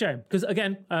 Which is a shame, because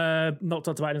again, not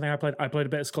talked about anything I played a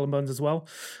bit of Skull and Bones as well.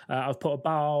 I've put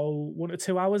about 1 or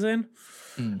 2 hours in.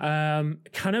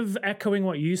 Kind of echoing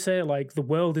what you say, like the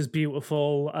world is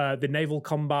beautiful, the naval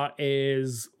combat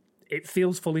it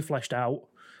feels fully fleshed out.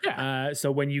 Yeah.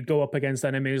 So when you go up against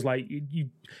enemies, like you,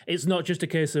 it's not just a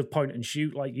case of point and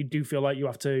shoot. Like you do feel like you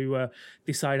have to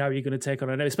decide how you're going to take on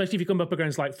an enemy, especially if you come up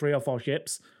against like 3 or 4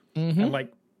 ships and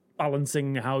like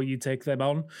balancing how you take them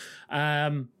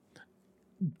on.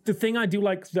 The thing I do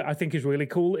like that I think is really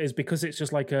cool is because it's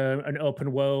just like an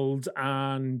open world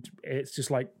and it's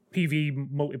just like PvE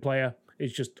multiplayer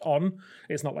is just on.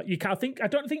 It's not like you can't I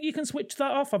don't think you can switch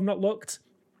that off. I've not looked.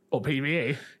 Or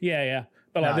PvE. Yeah.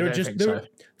 But like,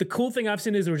 the cool thing I've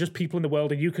seen is there are just people in the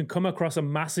world, and you can come across a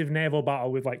massive naval battle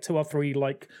with like 2 or 3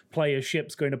 like player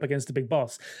ships going up against a big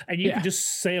boss, and you can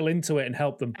just sail into it and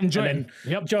help them, and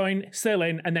join, sail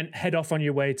in, and then head off on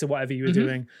your way to whatever you were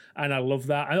doing. And I love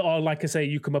that. Or like I say,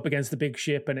 you come up against the big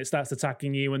ship and it starts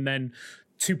attacking you, and then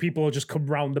 2 people will just come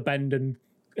round the bend and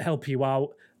help you out.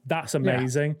 That's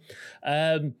amazing.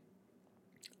 I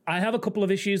have a couple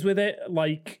of issues with it,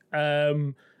 like.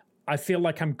 I feel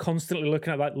like I'm constantly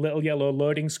looking at that little yellow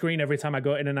loading screen every time I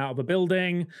go in and out of a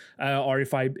building, or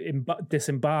if I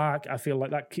disembark. I feel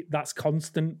like that's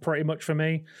constant pretty much for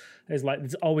me. It's like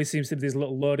there always seems to be this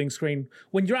little loading screen.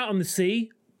 When you're out on the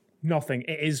sea, nothing.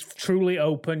 It is truly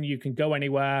open. You can go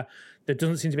anywhere. There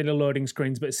doesn't seem to be any loading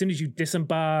screens, but as soon as you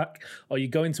disembark or you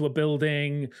go into a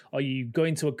building or you go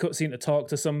into a cutscene to talk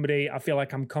to somebody, I feel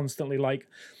like I'm constantly like,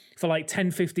 for like 10,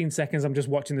 15 seconds, I'm just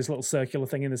watching this little circular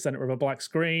thing in the center of a black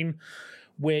screen,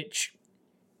 which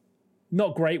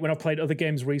not great when I've played other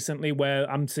games recently where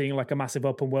I'm seeing like a massive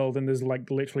open world and there's like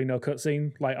literally no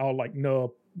cutscene, like or like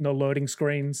no loading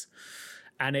screens.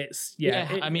 And it's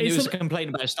I mean, it was a complaint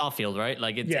about Starfield, right?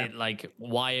 Like like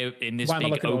why in this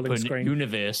big open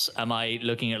universe am I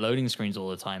looking at loading screens all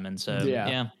the time? And so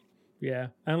yeah.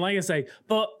 And like I say,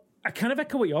 but I kind of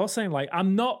echo what you're saying. Like,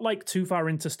 I'm not like too far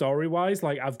into story wise.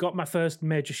 Like, I've got my first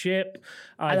major ship.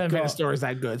 I don't think the story's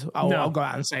that good. I'll go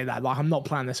out and say that. Like, I'm not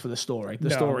playing this for the story.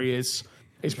 The story is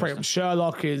pretty much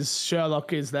Sherlock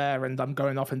is there, and I'm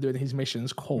going off and doing his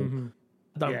missions. Cool.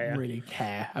 I don't really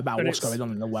care about what's going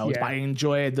on in the world, but I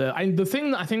enjoy the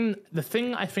thing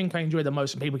I think I enjoy the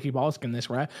most, and people keep asking this,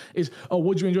 right? Is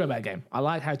what do you enjoy about a game? I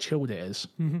like how chilled it is.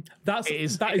 That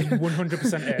is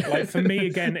 100% it. Like for me,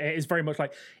 again, it is very much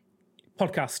like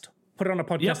podcast. Put it on a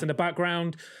podcast in the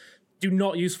background. Do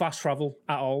not use fast travel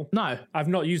at all. No, I've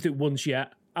not used it once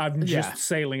yet. I'm just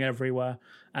sailing everywhere,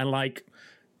 and like.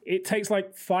 It takes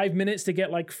like 5 minutes to get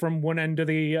like from one end of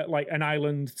the like an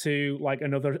island to like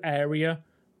another area.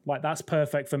 Like that's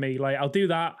perfect for me. Like I'll do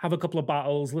that, have a couple of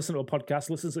battles, listen to a podcast,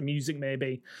 listen to some music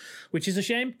maybe, which is a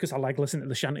shame because I like listening to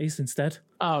the shanties instead.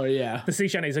 Oh yeah, the sea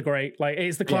shanties are great. Like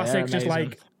it's the classic, just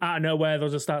like out of nowhere they'll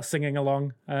just start singing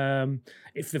along.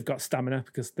 If they've got stamina,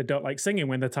 because they don't like singing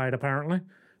when they're tired. Apparently,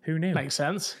 who knew? Makes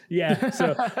sense. Yeah.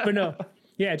 So, but no.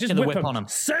 Yeah, just whip on them.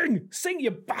 Sing,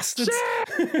 you bastards!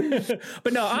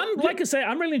 But no, I'm like I say,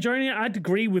 I'm really enjoying it. I'd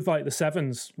agree with like the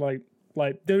 7s.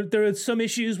 Like there are some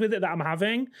issues with it that I'm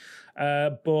having,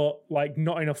 but like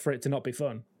not enough for it to not be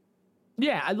fun.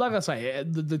 Yeah, like I say,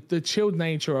 the chilled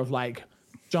nature of like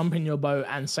jump in your boat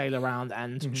and sail around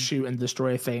and shoot and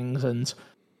destroy things, and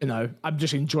you know, I'm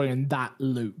just enjoying that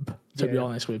loop. To be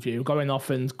honest with you, going off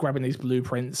and grabbing these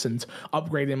blueprints and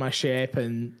upgrading my ship,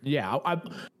 and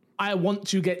I want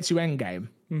to get to endgame.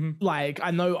 Like I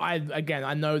know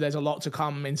there's a lot to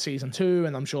come in season 2,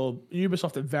 and I'm sure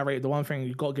Ubisoft are the one thing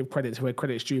you've got to give credit to where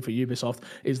credit's due for Ubisoft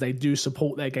is they do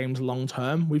support their games long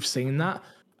term. We've seen that.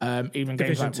 Even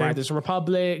games like Riders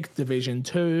Republic, Division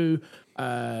 2,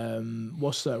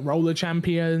 Roller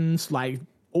Champions, like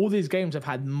all these games have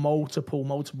had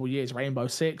multiple years. Rainbow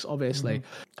Six, obviously,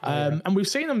 and we've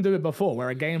seen them do it before, where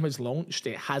a game has launched,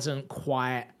 it hasn't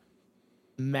quite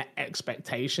met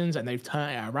expectations, and they've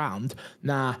turned it around.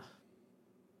 Now,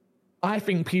 I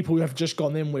think people have just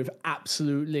gone in with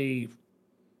absolutely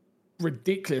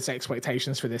ridiculous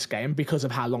expectations for this game because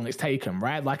of how long it's taken,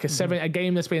 right? Like a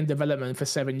game that's been in development for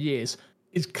 7 years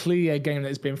is clearly a game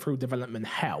that's been through development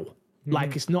hell.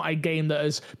 Like, it's not a game that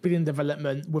has been in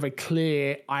development with a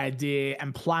clear idea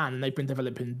and plan, and they've been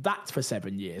developing that for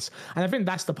 7 years. And I think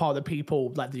that's the part that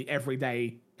people, like the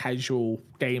everyday casual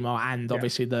gamer and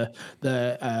obviously the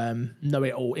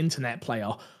know-it-all internet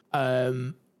player,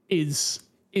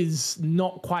 is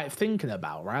not quite thinking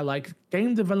about, right? Like,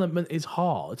 game development is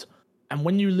hard. And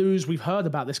when you lose, we've heard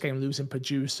about this game losing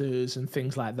producers and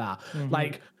things like that.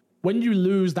 Like, when you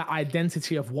lose that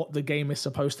identity of what the game is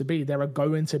supposed to be, there are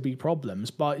going to be problems.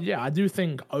 But yeah, I do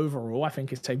think overall, I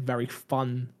think it's a very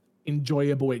fun,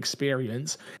 enjoyable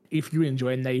experience if you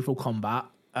enjoy naval combat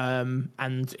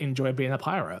and enjoy being a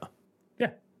pirate. Yeah.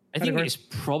 I think it's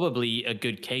probably a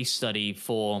good case study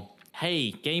for, hey,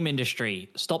 game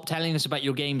industry, stop telling us about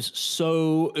your games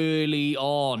so early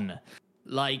on.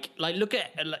 Like look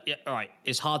at, all right,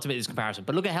 it's hard to make this comparison,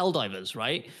 but look at Helldivers,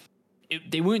 right?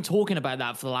 They weren't talking about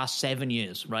that for the last 7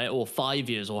 years, right? Or 5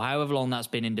 years, or however long that's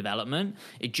been in development.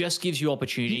 It just gives you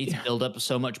opportunity to build up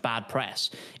so much bad press.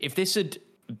 If this had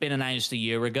been announced a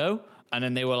year ago, and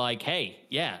then they were like, hey,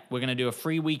 yeah, we're going to do a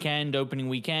free weekend, opening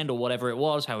weekend, or whatever it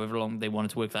was, however long they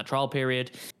wanted to work that trial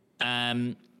period.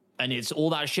 And it's all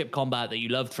that ship combat that you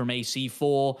loved from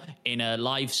AC4 in a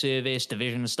live service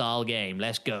Division-style game.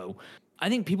 Let's go. I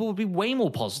think people would be way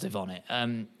more positive on it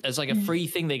as like a free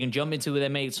thing they can jump into with their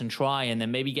mates and try, and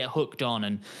then maybe get hooked on.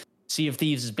 And Sea of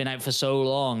Thieves has been out for so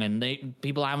long, and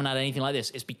people haven't had anything like this.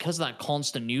 It's because of that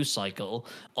constant news cycle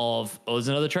of, oh, there's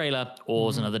another trailer, or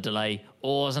there's another delay,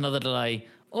 or there's another delay,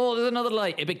 or there's another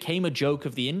delay. It became a joke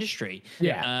of the industry.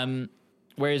 Yeah.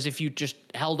 Whereas if you just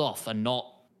held off and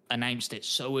not announced it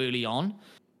so early on,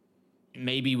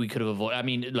 maybe we could have avoided. I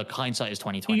mean, look, hindsight is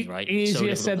 2020, right?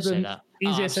 Easier said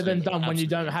than done when you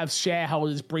don't have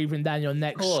shareholders breathing down your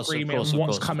neck, screaming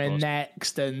what's coming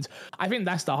next. And I think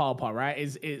that's the hard part,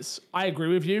 right? I agree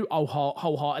with you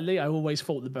wholeheartedly. I always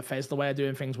thought the Bethesda way of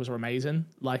doing things was amazing,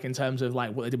 like in terms of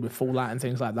like what they did with Fallout and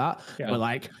things like that. Yeah. But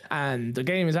like, and the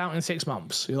game is out in 6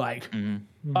 months. You're like,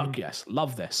 fuck yes,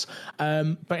 love this.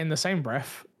 But in the same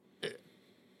breath,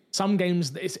 some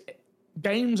games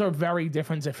games are very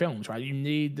different to films, right?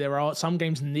 Some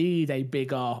games need a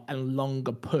bigger and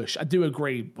longer push. I do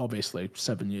agree, obviously,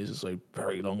 7 years is a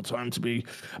very long time to be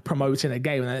promoting a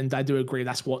game. And I do agree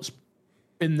that's what's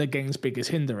been the game's biggest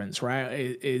hindrance, right?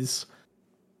 Is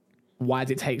why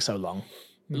did it take so long?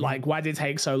 Like, why did it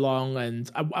take so long? And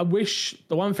I wish,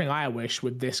 the one thing I wish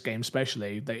with this game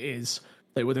especially,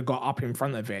 they would have got up in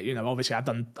front of it. You know, obviously I've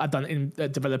done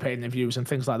developer interviews and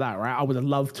things like that, right? I would have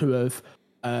loved to have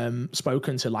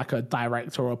spoken to like a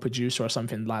director or a producer or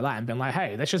something like that and been like,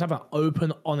 hey, let's just have an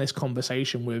open, honest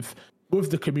conversation with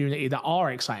the community that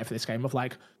are excited for this game of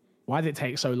like, why did it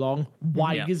take so long?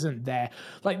 Why isn't there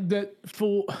like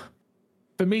for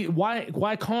me,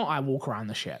 why can't I walk around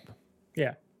the ship?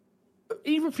 Yeah.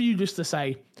 Even for you just to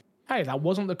say, hey, that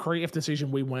wasn't the creative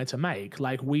decision we wanted to make.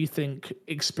 Like, we think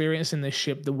experiencing this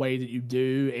ship the way that you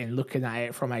do in looking at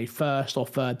it from a first or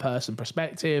third person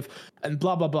perspective and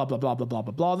blah, blah, blah, blah, blah, blah, blah,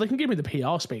 blah, blah. They can give me the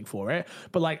PR speak for it.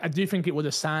 But like, I do think it would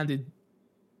have sounded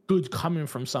good coming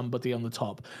from somebody on the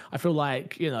top. I feel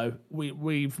like, you know,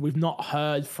 we've not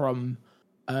heard from,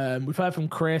 we've heard from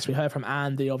Chris, we heard from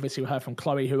Andy, obviously we heard from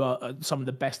Chloe, who are some of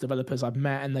the best developers I've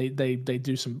met, and they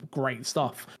do some great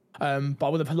stuff. But I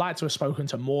would have liked to have spoken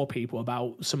to more people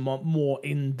about some more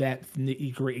in-depth,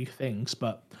 nitty-gritty things,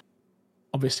 but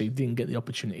obviously didn't get the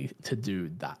opportunity to do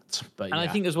that. But I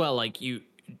think as well, like you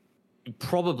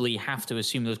probably have to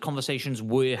assume those conversations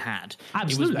were had.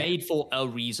 Absolutely. It was made for a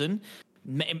reason.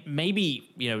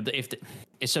 Maybe, you know,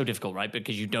 it's so difficult, right?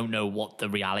 Because you don't know what the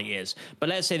reality is. But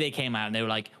let's say they came out and they were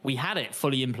like, we had it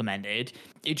fully implemented.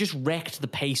 It just wrecked the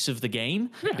pace of the game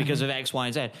because of X, Y,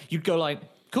 and Z. You'd go like,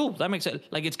 cool, that makes it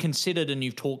like it's considered and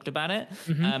you've talked about it.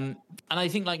 And I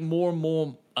think like more and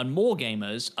more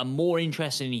gamers are more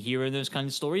interested in hearing those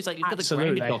kinds of stories. Like look at the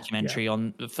Grounded documentary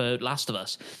for Last of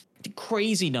Us.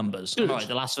 Crazy numbers. All right,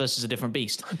 The Last of Us is a different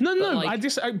beast. No, like,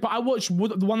 I watch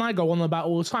the one I go on about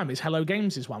all the time is Hello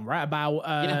Games' one, right? About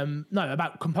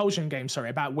about Compulsion Games,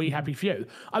 about We Happy Few.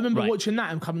 I remember watching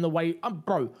that and coming away,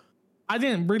 bro, I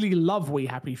didn't really love We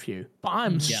Happy Few, but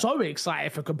I'm so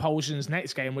excited for Compulsion's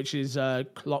next game, which is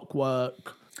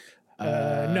Clockwork.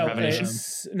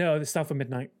 The South of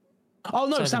Midnight. Oh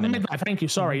no, South of Midnight. Thank you.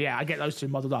 Sorry, yeah, I get those two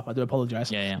muddled up. I do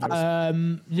apologize. Yeah.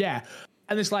 Yeah,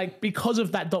 and it's like because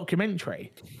of that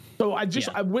documentary. So I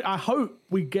hope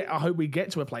we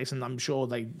get to a place, and I'm sure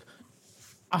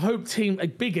I hope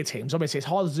bigger teams. Obviously, it's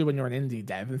hard to do when you're an indie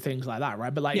dev and things like that,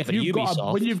 right? But like, when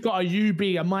you've got a UB,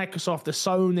 a Microsoft, a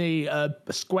Sony,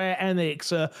 a Square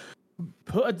Enix,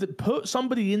 put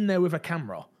somebody in there with a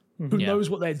camera who knows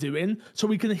what they're doing, so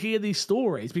we can hear these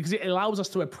stories, because it allows us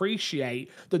to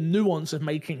appreciate the nuance of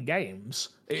making games.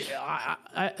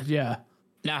 Yeah.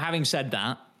 Now, having said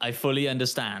that, I fully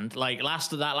understand. Like,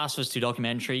 Last of Us 2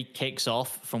 documentary kicks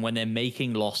off from when they're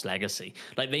making Lost Legacy.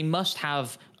 Like, they must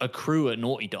have a crew at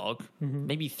Naughty Dog,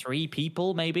 maybe 3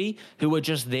 people, who are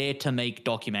just there to make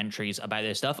documentaries about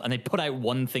their stuff, and they put out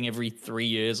one thing every 3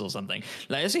 years or something.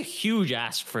 Like, it's a huge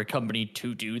ask for a company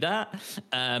to do that.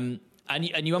 And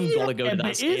you haven't got to go to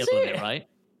that scale of it, right?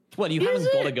 Well, you haven't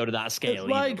got to go to that scale,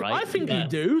 like, either, right? I think you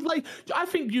do. Like, I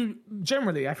think you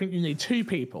need 2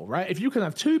 people, right? If you can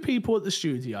have 2 people at the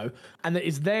studio, and it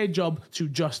is their job to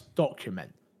just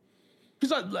document.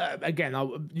 Because, again, I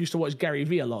used to watch Gary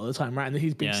Vee a lot of the time, right? And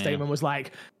his big statement was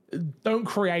like, don't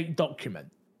create,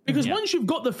 document. Because once you've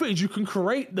got the footage, you can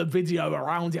create the video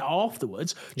around it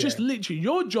afterwards. Just literally,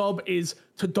 your job is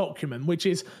to document, which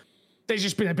is, there's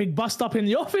just been a big bust up in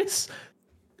the office.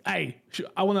 Hey,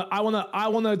 I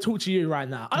wanna talk to you right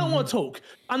now. I don't want to talk.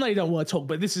 I know you don't want to talk,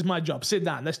 but this is my job. Sit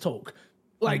down, let's talk.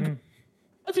 Like,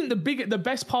 I think the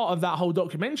best part of that whole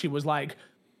documentary was like,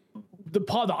 the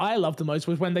part that I loved the most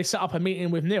was when they set up a meeting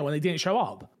with Neil and they didn't show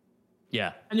up.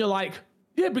 Yeah, and you're like,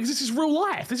 yeah, because this is real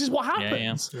life. This is what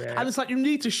happens. And it's like, you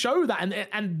need to show that,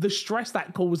 and the stress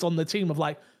that caused on the team of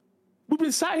like, we've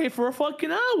been sat here for a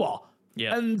fucking hour.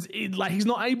 Yeah, and he's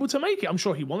not able to make it. I'm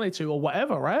sure he wanted to or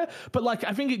whatever, right? But like,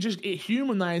 I think it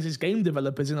humanizes game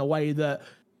developers in a way that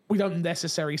we don't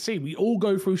necessarily see. We all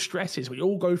go through stresses. We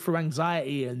all go through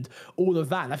anxiety and all of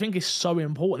that. And I think it's so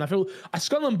important. I feel a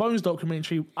Skull and Bones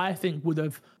documentary, I think, would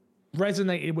have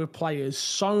resonated with players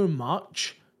so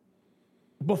much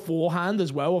beforehand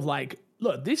as well, of like,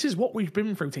 look, this is what we've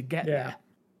been through to get there.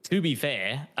 To be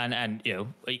fair, and you know,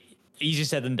 easier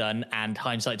said than done, and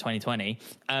hindsight 2020.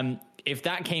 If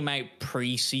that came out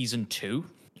pre-season 2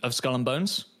 of Skull and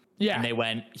Bones, and they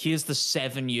went, here's the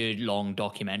 7-year-long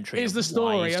documentary. Here's the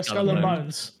story of Skull and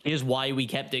Bones. Here's why we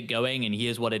kept it going, and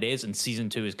here's what it is. And season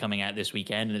 2 is coming out this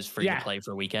weekend, and it's free to play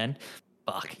for a weekend.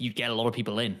 Fuck, you'd get a lot of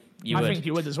people in. I think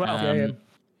you would as well.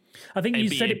 I think you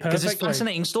said it perfectly. Because it's a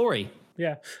fascinating story.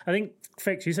 Yeah, I think,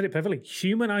 Fix, you said it perfectly.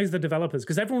 Humanize the developers,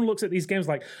 because everyone looks at these games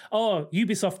like, oh,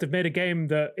 Ubisoft have made a game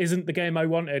that isn't the game I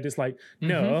wanted. It's like,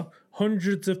 no,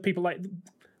 hundreds of people, like,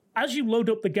 as you load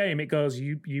up the game, it goes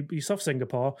Ubisoft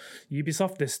Singapore,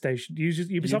 Ubisoft this station,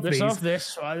 Ubisoft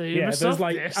this. There's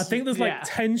like, this. I think there's like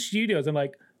 10 studios, and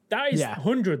like, that is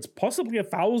hundreds, possibly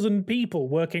 1,000 people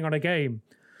working on a game.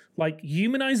 Like,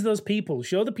 humanize those people,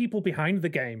 show the people behind the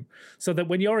game, so that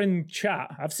when you're in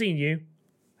chat, I've seen you.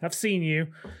 And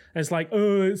it's like,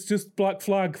 oh, it's just Black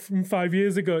Flag from 5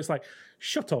 years ago. It's like,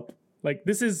 shut up. Like,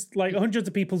 this is like hundreds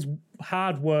of people's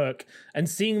hard work, and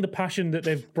seeing the passion that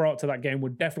they've brought to that game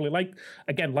would definitely, like,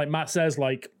 again, like Matt says,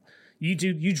 like, you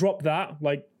drop that,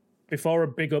 like, before a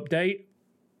big update.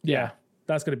 Yeah.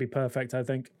 That's going to be perfect, I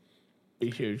think. Be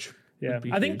huge. Yeah.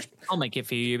 I think I'll make it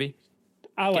for you, Ubi.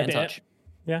 I'll edit it.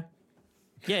 Yeah.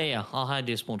 Yeah. I'll hide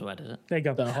you a small to edit it. There you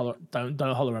go. Don't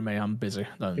holler at me. I'm busy.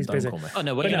 Don't busy. call me. Oh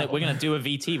no, we're gonna do a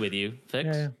VT with you,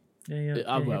 Fix.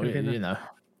 Yeah. Well, you know,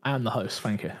 I am the host.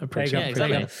 Thank you. Appreciate it.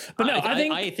 Exactly. But no,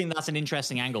 I think that's an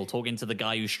interesting angle, talking to the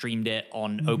guy who streamed it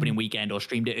on opening weekend or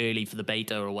streamed it early for the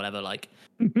beta or whatever. Like,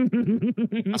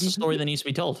 that's a story that needs to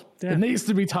be told. Yeah. It needs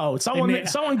to be told. Someone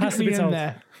get me in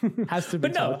there. Has to be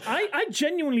told. But no, I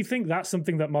genuinely think that's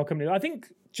something that more companies, I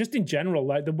think just in general,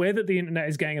 like the way that the internet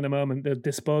is getting at the moment, the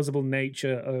disposable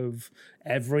nature of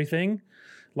everything,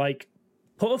 like,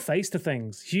 put a face to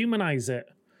things, humanize it.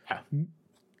 Yeah.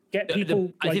 Get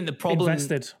people I think the problem,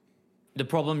 invested. The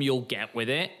problem you'll get with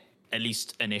it, at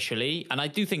least initially, and I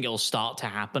do think it'll start to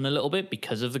happen a little bit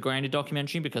because of the grounded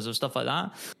documentary, because of stuff like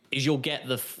that, is you'll get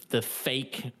the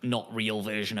fake, not real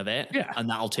version of it, and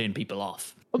that'll turn people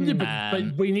off. But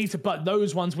we need to. But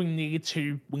those ones we need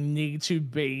to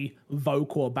be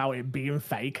vocal about it being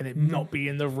fake and it not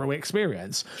being the real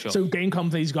experience. Sure. So game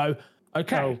companies go,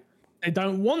 okay, they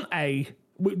don't want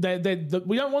we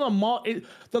don't want to mark it.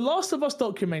 The Last of Us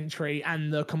documentary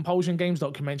and the Compulsion Games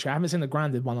documentary, I haven't seen the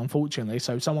Grounded one, unfortunately,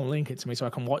 so someone link it to me so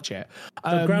I can watch it.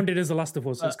 Grounded is The Last of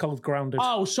Us. It's called Grounded.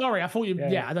 Oh, sorry. I thought you...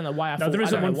 Yeah, I don't know why I thought... there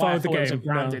isn't one for the game. It was a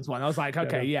Grounded one. I was like,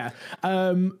 okay,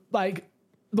 like,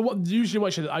 I usually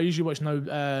watch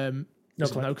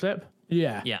No Clip.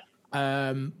 Yeah.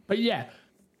 But yeah,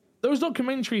 those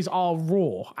documentaries are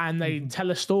raw and they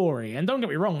tell a story. And don't get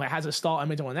me wrong, it has a start, a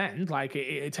middle, and end. Like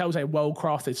it tells a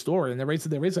well-crafted story, and there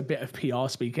is a bit of PR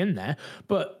speak in there.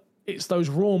 But it's those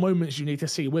raw moments you need to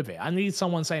see with it. I need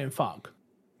someone saying "fuck."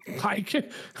 Like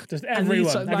just every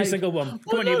single one.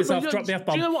 Come on, Ubisoft, drop the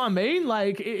F-bomb. Do you know what I mean?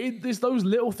 Like it's those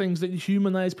little things that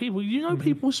humanize people. You know,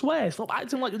 people swear. Stop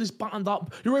acting like you're this buttoned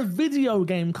up. You're a video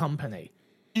game company.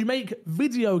 You make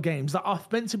video games that are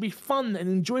meant to be fun and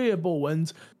enjoyable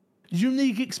and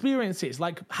unique experiences.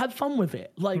 Like, have fun with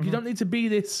it. Like, you don't need to be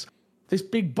this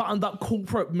big buttoned up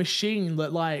corporate machine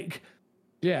that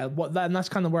and that's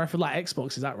kind of where I feel like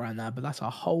Xbox is at right now. But that's a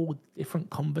whole different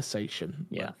conversation.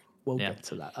 Yeah. We'll get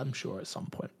to that, I'm sure, at some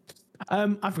point.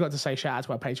 I forgot to say shout out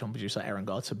to our Patreon producer, Aaron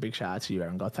God. So big shout out to you,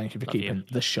 Aaron God. Thank you for keeping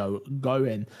the show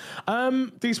going.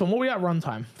 This one, what are we at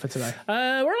runtime for today?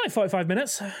 We're at like 45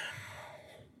 minutes.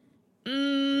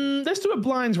 Let's do a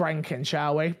blind ranking,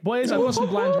 shall we? Boys, I've got some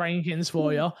blind rankings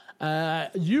for you.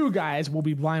 You guys will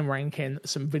be blind ranking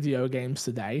some video games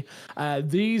today.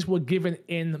 These were given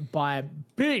in by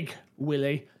Big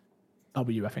Willie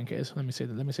W, I think it is. Let me see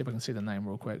if I can see the name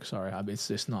real quick. Sorry,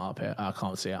 it's not up here. I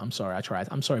can't see it. I'm sorry. I tried.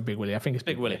 I'm sorry, Big Willie. I think it's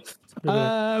Big Willie.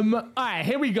 All right,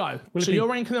 here we go. So you're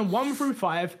ranking them 1 through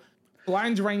 5.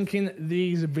 Blind ranking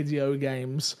these video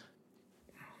games.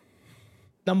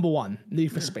 Number 1,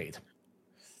 Need for Speed.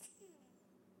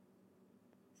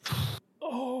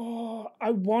 Oh,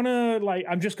 I wanna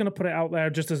I'm just gonna put it out there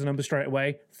just as a number straight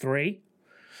away. 3.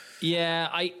 Yeah,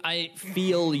 I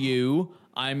feel you.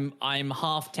 I'm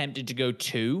half tempted to go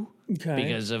 2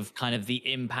 because of kind of the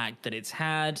impact that it's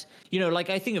had. You know, like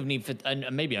I think of Need for, and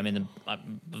maybe I'm in the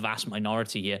vast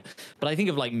minority here, but I think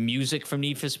of like music from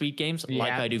Need for Speed games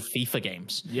like I do FIFA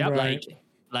games. Yeah, right.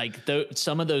 Like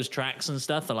some of those tracks and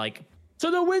stuff are like to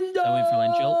the window. So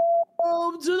influential.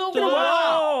 To the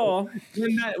wall. I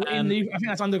think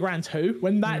that's Underground 2.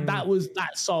 When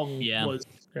that song was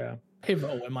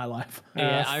pivotal in my life.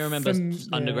 Yeah, I remember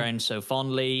Underground so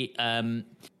fondly.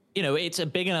 You know, it's a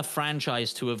big enough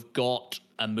franchise to have got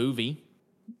a movie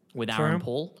with Aaron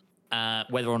Paul.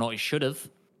 Whether or not it should have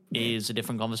is a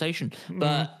different conversation.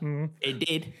 But it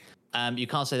did. You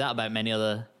can't say that about many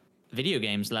other video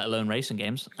games, let alone racing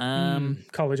games.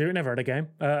 Call of Duty never had a game.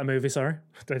 A movie, sorry.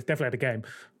 They definitely had a game.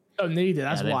 Don't need it.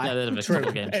 That's why.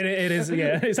 It is.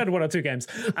 Yeah, it's had 1 or 2 games.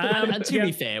 And to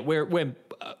be fair,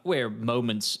 we're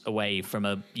moments away from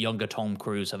a younger Tom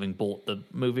Cruise having bought the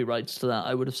movie rights to that.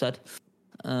 I would have said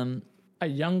a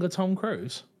younger Tom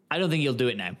Cruise. I don't think he'll do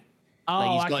it now.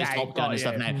 He's got his Top Gun and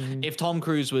stuff now. If Tom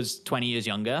Cruise was 20 years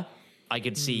younger, I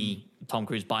could see Tom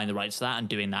Cruise buying the rights to that and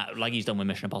doing that like he's done with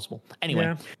Mission Impossible.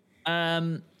 Anyway,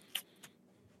 I'm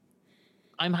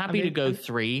happy to go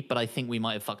 3, but I think we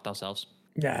might have fucked ourselves.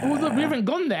 Yeah. Well, look, we haven't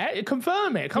gone there.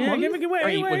 Confirm it. Come on. We're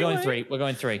going 3. We're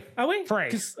going 3. Are we? 3.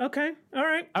 Okay. All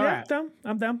right. Down.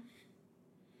 I'm down.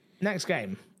 Next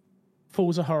game.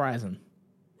 Forza Horizon.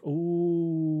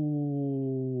 Ooh.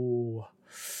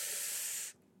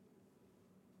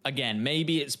 Again,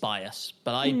 maybe it's bias,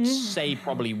 but I'd say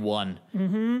probably 1.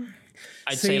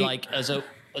 I'd say like as a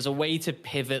way to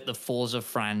pivot the Forza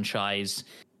franchise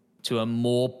to a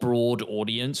more broad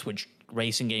audience, which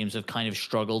racing games have kind of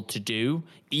struggled to do.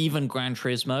 Even Gran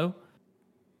Turismo,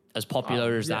 as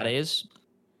popular as that is,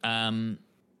 I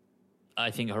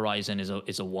think Horizon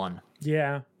is a 1.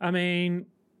 Yeah, I mean,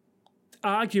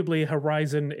 arguably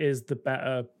Horizon is the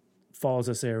better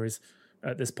Forza series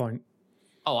at this point.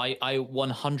 Oh, I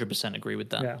 100% agree with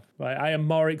that. Yeah, I am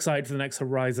more excited for the next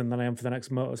Horizon than I am for the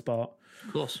next Motorsport.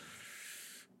 Of course.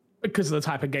 Because of the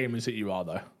type of gamers that you are,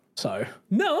 though. So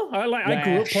no, I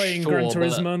grew up playing Gran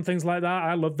Turismo and things like that.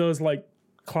 I love those like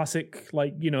classic,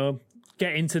 like, you know,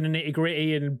 get into the nitty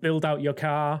gritty and build out your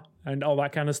car and all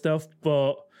that kind of stuff.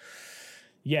 But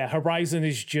yeah, Horizon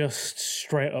is just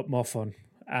straight up more fun.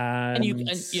 And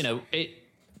you know,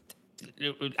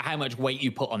 how much weight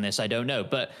you put on this, I don't know,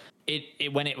 but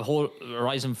when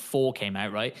Horizon 4 came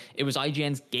out, right, it was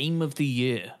IGN's Game of the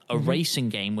Year. A racing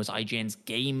game was IGN's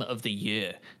Game of the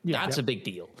Year. That's a big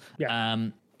deal. Yeah.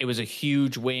 It was a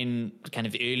huge win kind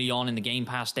of early on in the Game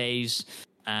Pass days.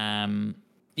 I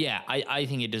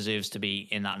think it deserves to be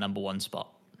in that number 1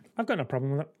 spot. I've got no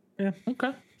problem with it. Yeah.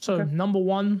 Okay. So number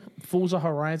 1, Forza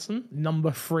Horizon.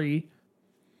 Number 3,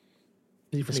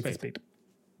 Need for Speed.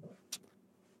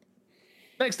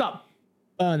 Next up,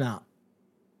 Burnout.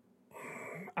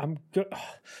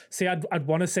 See, I'd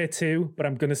want to say 2, but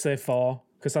I'm going to say 4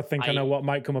 because I think I know what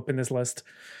might come up in this list.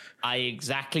 I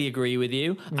exactly agree with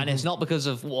you. And it's not because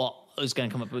of what is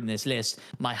going to come up in this list.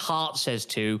 My heart says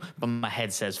 2, but my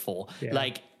head says 4. Yeah.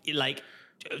 Like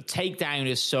Takedown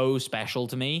is so special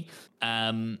to me.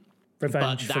 Revenge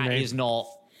but for that me. is not.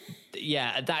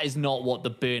 Yeah, that is not what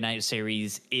the Burnout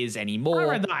series is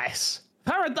anymore.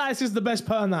 Paradise is the best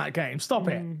Burnout game. Stop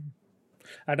it.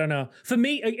 I don't know. For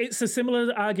me, it's a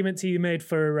similar argument to you made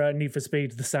for Need for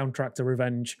Speed. The soundtrack to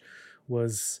Revenge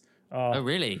was. Oh,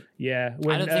 really? Yeah.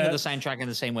 I don't think of the soundtrack in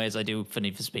the same way as I do for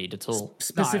Need for Speed at all.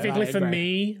 Specifically for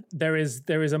me, there is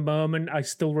a moment I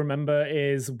still remember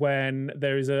is when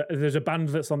there's a band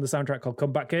that's on the soundtrack called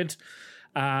Comeback Kid,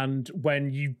 and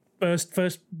when you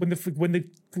when the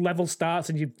level starts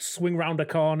and you swing round a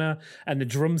corner and the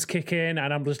drums kick in,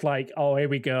 and I'm just like, oh, here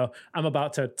we go. I'm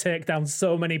about to take down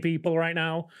so many people right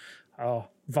now. Oh,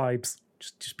 vibes.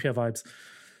 Just pure vibes.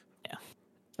 Yeah.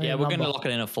 Yeah, we're going to lock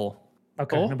it in at 4.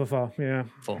 Okay, number 4. Yeah.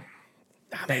 4.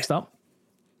 Next up.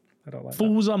 I don't like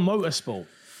Forza Motorsport.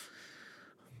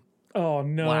 Oh,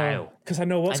 no. Wow. Because I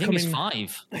know what's coming. I think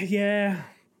it's 5. Yeah.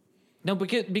 No,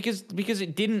 because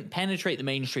it didn't penetrate the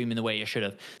mainstream in the way it should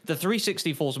have. The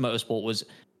 360 Forza Motorsport was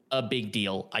a big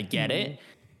deal. I get it.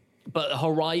 But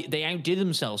they outdid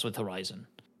themselves with Horizon.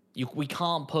 We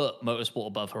can't put Motorsport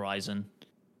above Horizon.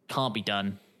 Can't be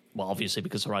done. Well, obviously,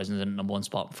 because Horizon's in the number 1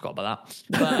 spot. I forgot about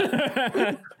that.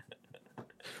 But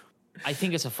I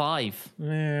think it's a 5. Yeah.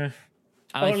 And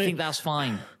I think that's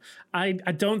fine. I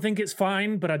don't think it's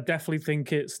fine, but I definitely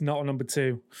think it's not a number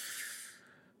 2.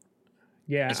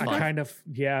 Yeah, I kind of,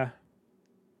 yeah.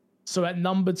 So at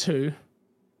number 2,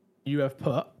 you have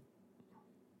put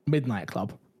Midnight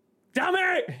Club. Damn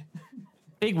it!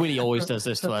 Big Willie always does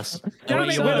this to us. Damn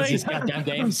it, Willie! These goddamn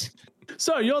games.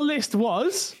 So your list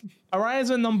was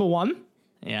Horizon number 1.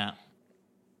 Yeah.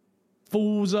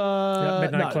 Forza...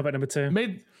 Midnight Club at number 2.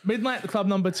 Midnight Club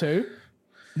number 2.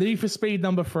 Need for Speed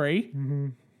number 3.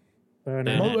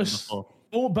 Burnout.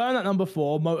 Burnout number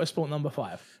 4. Motorsport number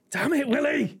 5. Damn it,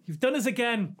 Willie! You've done us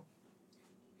again.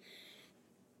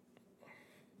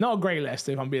 Not a great list,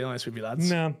 if I'm being honest with you, lads.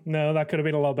 No, that could have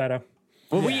been a lot better.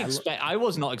 Well, I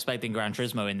was not expecting Gran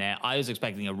Turismo in there. I was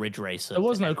expecting a Ridge Racer. There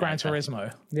was no Gran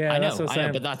Turismo. Yeah, I know, but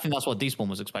I think that's what Despawn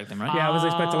was expecting, right? Yeah, I was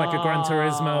expecting like a Gran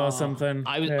Turismo or something.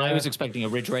 I was expecting a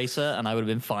Ridge Racer, and I would have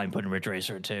been fine putting Ridge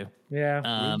Racer at 2.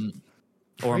 Yeah.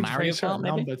 Or a Ridge Mario Racer Kart, at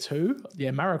maybe? number 2.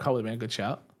 Yeah, Mario Kart would have been a good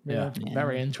shout. Yeah.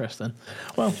 Very interesting.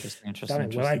 Well,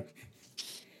 Interesting.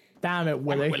 Damn it,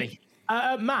 Willie.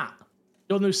 Matt,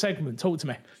 your new segment. Talk to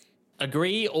me.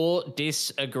 Agree or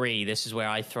disagree? This is where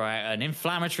I throw out an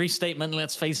inflammatory statement.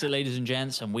 Let's face it, ladies and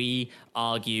gents, and we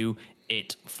argue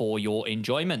it for your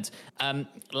enjoyment.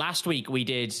 Last week we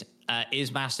did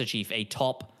Is Master Chief a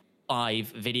top 5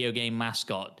 video game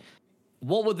mascot?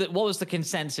 What was the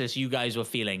consensus you guys were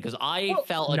feeling? Because I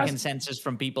felt a consensus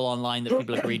from people online that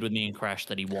people agreed with me and Crash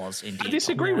that he was indeed. I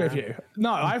disagree with you.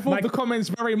 No, I thought the comments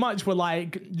very much were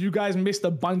like, you guys missed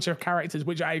a bunch of characters,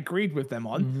 which I agreed with them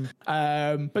on.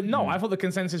 But no, I thought the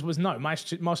consensus was no,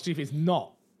 Master Chief is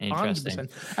not. Interesting.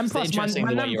 100%. And plus, my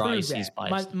nan proved it.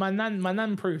 My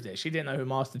nan proved it. She didn't know who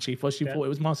Master Chief was. She thought it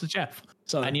was Master Chef.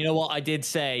 So, and you know what? I did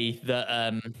say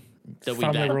that we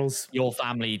family let rules. Your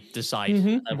family decide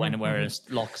when we're in a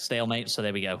lock stalemate. So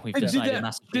there we go. We've decided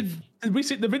Master Chief. Did we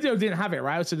see the video didn't have it,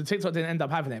 right? So the TikTok didn't end up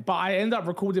having it. But I ended up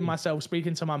recording myself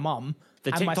speaking to my mum.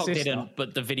 The and my TikTok sister. didn't,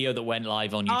 but the video that went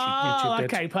live on YouTube. Oh, YouTube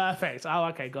okay, perfect. Oh,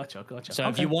 okay, gotcha. So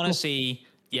if you want to see,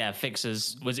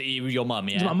 fixes, was it your mum?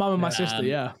 Yeah, it's my mum and my sister.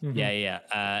 Yeah,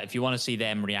 If you want to see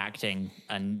them reacting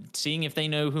and seeing if they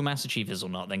know who Master Chief is or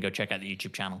not, then go check out the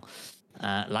YouTube channel.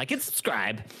 Like and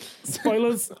subscribe.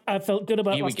 Spoilers. I felt good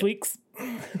about last week's.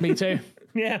 Me too.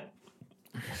 Yeah.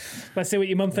 Let's see what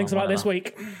your mum thinks about this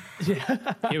week.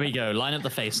 Here we go. Line up the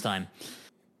FaceTime.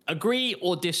 Agree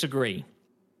or disagree?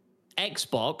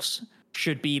 Xbox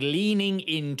should be leaning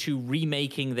into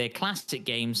remaking their classic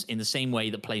games in the same way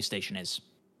that PlayStation is.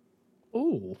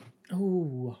 Ooh.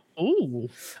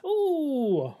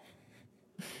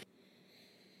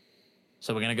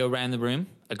 So we're going to go around the room.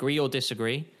 Agree or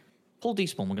disagree? Paul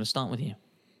Despawn, we're going to start with you.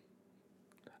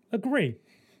 Agree.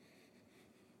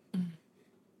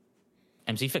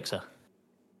 MC Fixer.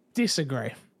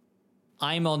 Disagree.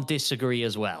 I'm on disagree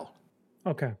as well.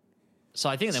 Okay. So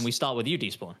I think then we start with you,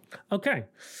 Despawn. Okay.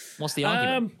 What's the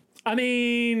argument? I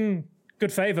mean,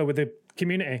 good favor with the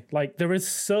community. Like, there is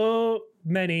so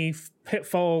many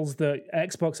pitfalls that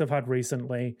Xbox have had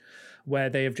recently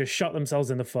where they have just shot themselves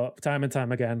in the foot time and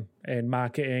time again in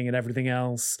marketing and everything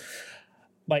else.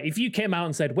 Like, if you came out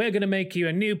and said, we're going to make you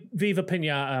a new Viva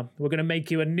Pinata, we're going to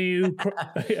make you a new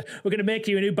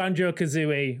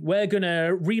Banjo-Kazooie, we're going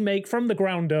to remake from the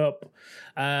ground up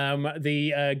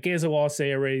the Gears of War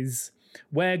series,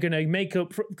 we're going to make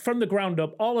up from the ground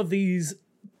up all of these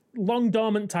long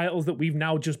dormant titles that we've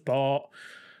now just bought.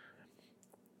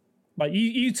 Like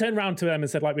you turn around to them and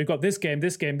said, like, we've got this game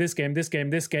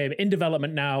in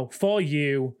development now for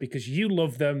you because you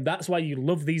love them. That's why you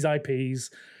love these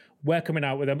IPs. We're coming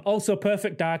out with them. Also,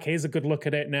 Perfect Dark, here's a good look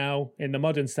at it now in the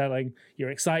modern setting. You're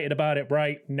excited about it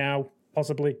right now,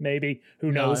 possibly, maybe,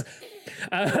 who knows?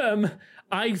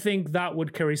 I think that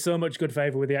would carry so much good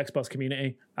favor with the Xbox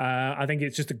community. I think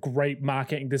it's just a great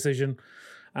marketing decision.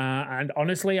 And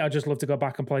honestly, I'd just love to go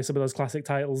back and play some of those classic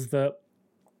titles that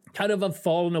kind of have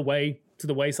fallen away to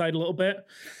the wayside a little bit.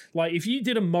 Like, if you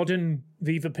did a modern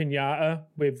Viva Pinata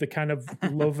with the kind of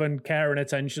love and care and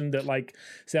attention that, like,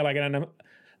 say, like an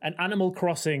Animal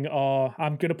Crossing, or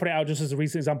I'm going to put it out just as a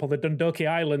recent example, the Dundoki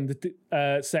Island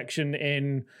section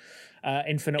in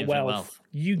Infinite Wealth.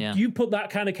 You put that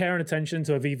kind of care and attention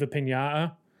to a Viva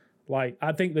Pinata, like,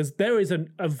 I think there is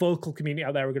a vocal community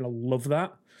out there who are going to love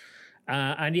that.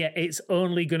 And yeah, it's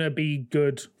only going to be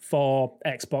good for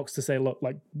Xbox to say, look,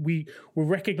 like, we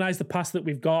recognize the past that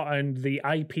we've got and the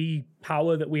IP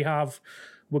power that we have.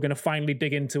 We're going to finally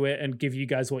dig into it and give you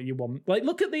guys what you want. Like,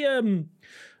 look at the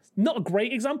not a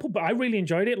great example, but I really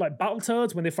enjoyed it. Like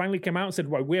Battletoads, when they finally came out and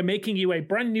said, right, we're making you a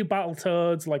brand new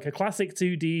Battletoads, like a classic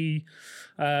 2D,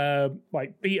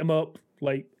 like beat 'em up,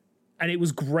 like, and it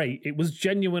was great. It was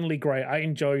genuinely great. I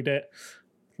enjoyed it.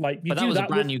 Like, but that was a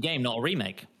brand new game, not a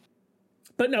remake.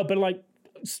 But like,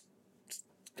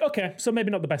 okay, so maybe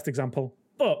not the best example,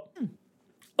 but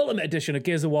Ultimate Edition of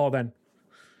Gears of War. Then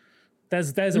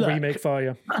there's a remake for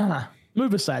you.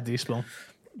 Move aside, D-Spawn.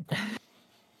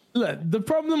 Look, the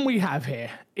problem we have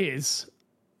here is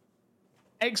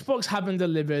Xbox haven't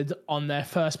delivered on their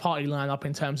first-party lineup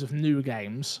in terms of new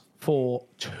games for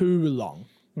too long.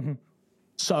 Mm-hmm.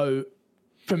 So,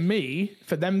 for me,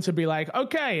 for them to be like,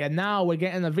 okay, and now we're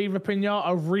getting a Viva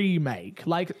Pinata remake.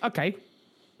 Like, okay,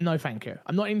 no thank you.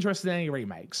 I'm not interested in any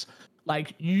remakes.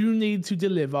 Like, you need to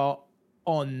deliver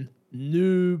on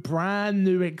brand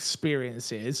new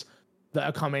experiences that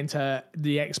are coming to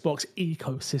the Xbox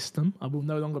ecosystem. I will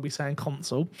no longer be saying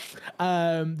console.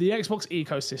 The Xbox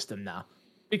ecosystem now.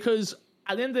 Because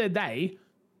at the end of the day,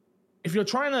 if you're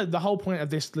trying to, the whole point of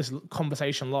this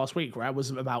conversation last week, right,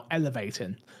 was about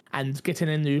elevating and getting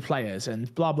in new players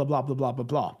and blah, blah, blah, blah, blah, blah,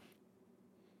 blah.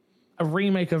 A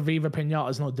remake of Viva Pinata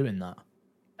is not doing that.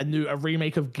 A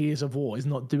remake of Gears of War is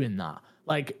not doing that.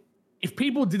 Like, if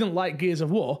people didn't like Gears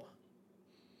of War,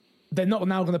 they're not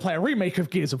now going to play a remake of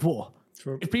Gears of War.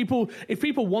 True. If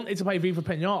people wanted to play Viva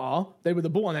Pinata, they would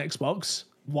have bought an Xbox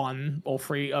One or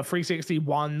 360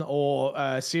 One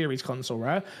or Series console,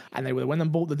 right? And they would have went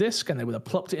and bought the disc and they would have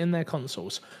plopped it in their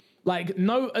consoles. Like,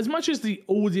 no, as much as the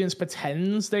audience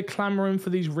pretends they're clamoring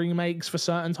for these remakes for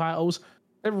certain titles,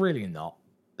 they're really not.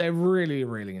 They're really,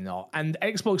 really not. And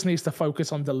Xbox needs to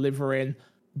focus on delivering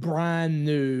brand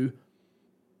new,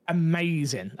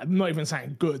 amazing, I'm not even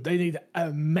saying good, they need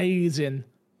amazing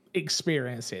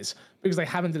experiences because they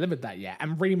haven't delivered that yet.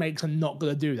 And remakes are not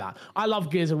going to do that. I love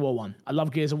Gears of War 1. I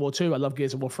love Gears of War 2. I love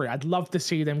Gears of War 3. I'd love to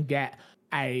see them get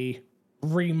a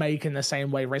remake in the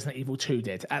same way Resident Evil 2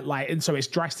 did. And so it's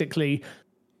drastically...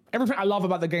 Everything I love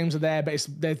about the games are there, but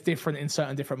they're different in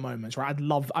certain different moments, right?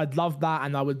 I'd love that,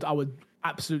 and I would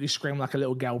absolutely scream like a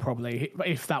little girl probably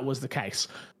if that was the case.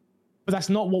 But that's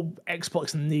not what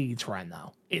Xbox needs right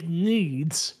now. It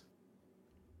needs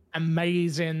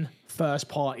amazing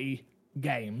first-party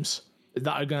games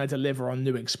that are going to deliver on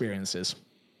new experiences.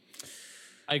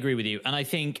 I agree with you. And I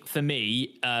think for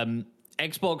me,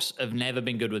 Xbox have never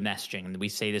been good with messaging, and we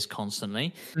say this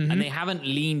constantly. Mm-hmm. And they haven't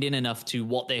leaned in enough to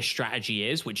what their strategy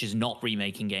is, which is not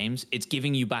remaking games. It's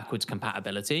giving you backwards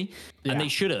compatibility. Yeah. And they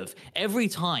should have. Every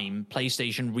time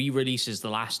PlayStation re-releases The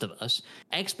Last of Us,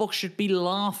 Xbox should be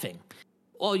laughing.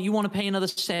 Oh, you want to pay another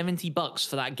 $70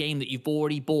 for that game that you've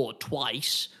already bought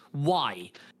twice?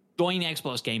 Why? Join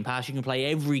Xbox Game Pass. You can play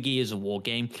every Gears of War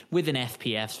game with an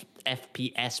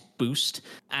FPS boost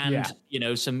and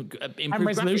some improved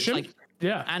resolution.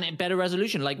 Graphics, and better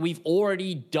resolution. Like, we've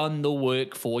already done the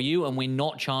work for you, and we're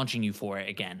not charging you for it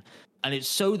again. And it's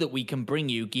so that we can bring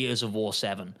you Gears of War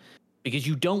 7. Because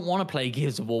you don't want to play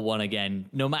Gears of War 1 again,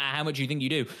 no matter how much you think you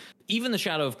do. Even the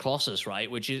Shadow of Colossus, right,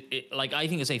 which is, I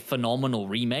think it's a phenomenal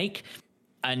remake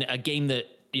and a game that,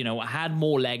 had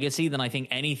more legacy than I think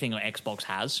anything Xbox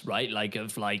has, right?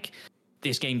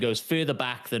 This game goes further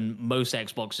back than most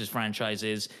Xbox's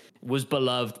franchises, was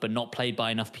beloved but not played by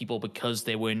enough people because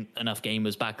there weren't enough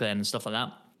gamers back then and stuff like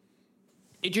that.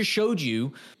 It just showed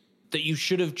you that you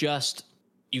should have just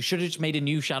made a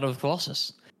new Shadow of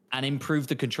Colossus and improved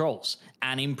the controls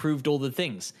and improved all the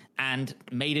things and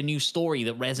made a new story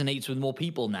that resonates with more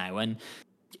people now. And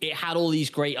it had all these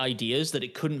great ideas that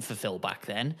it couldn't fulfill back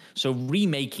then. So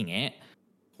remaking it,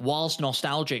 whilst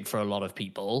nostalgic for a lot of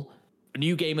people,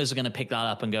 new gamers are going to pick that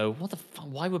up and go, what the fuck?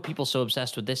 Why were people so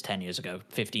obsessed with this 10 years ago,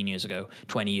 15 years ago,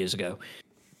 20 years ago?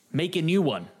 Make a new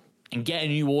one and get a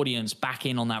new audience back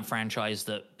in on that franchise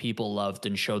that people loved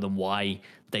and show them why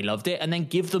they loved it. And then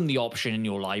give them the option in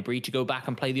your library to go back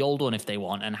and play the old one if they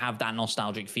want and have that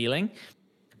nostalgic feeling.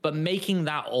 But making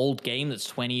that old game that's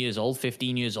 20 years old,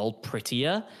 15 years old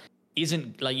prettier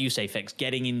isn't, like you say, Fix,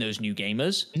 getting in those new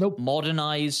gamers. Nope.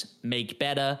 Modernize, make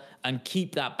better, and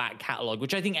keep that back catalog,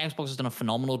 which I think Xbox has done a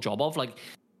phenomenal job of. Like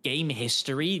game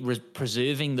history,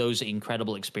 preserving those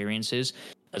incredible experiences,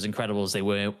 as incredible as they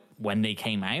were when they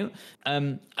came out,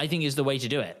 I think is the way to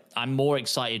do it. I'm more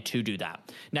excited to do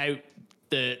that. Now,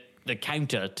 the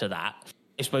counter to that,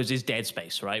 I suppose, is Dead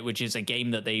Space, right? Which is a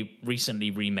game that they recently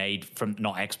remade from,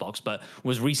 not Xbox, but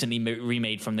was recently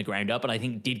remade from the ground up, and I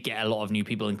think did get a lot of new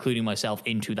people, including myself,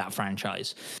 into that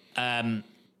franchise.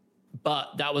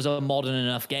 But that was a modern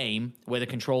enough game where the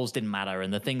controls didn't matter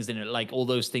and the things didn't, like all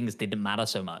those things didn't matter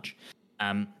so much.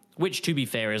 Which, to be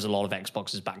fair, is a lot of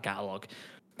Xbox's back catalog.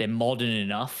 They're modern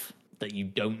enough that you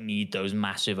don't need those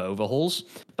massive overhauls,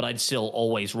 but I'd still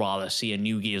always rather see a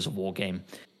new Gears of War game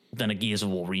than a Gears of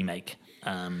War remake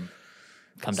come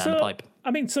down the pipe.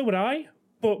 I mean, so would I,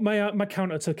 but my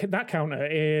counter to that counter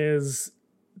is,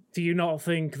 do you not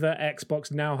think that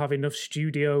Xbox now have enough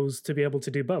studios to be able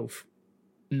to do both?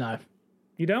 No.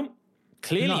 You don't?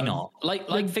 Clearly not.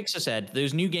 Like Fixer said,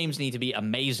 those new games need to be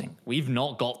amazing. We've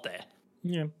not got there.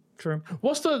 Yeah, true.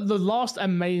 What's the last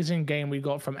amazing game we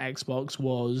got from Xbox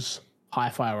was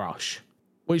Hi-Fi Rush,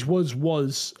 which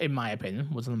was in my opinion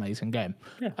was an amazing game.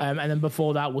 Yeah. And then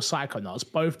before that was Psychonauts.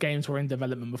 Both games were in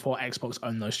development before Xbox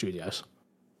owned those studios.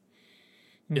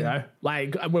 Mm-hmm. You know,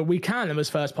 like we count them as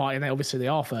first party, and they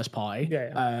are first party.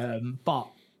 Yeah. But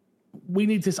we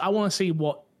need to. I want to see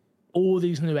what all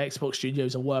these new Xbox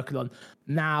studios are working on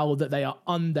now that they are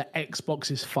under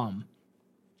Xbox's thumb,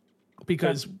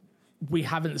 because we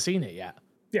haven't seen it yet.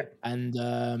 Yeah.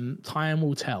 And time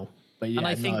will tell. But yeah, and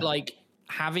I think like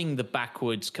having the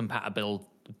backwards compatible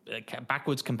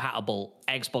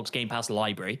Xbox Game Pass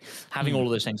library, having all of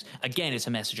those things, again, it's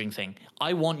a messaging thing.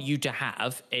 I want you to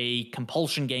have a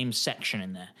compulsion games section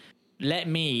in there. Let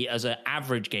me, as an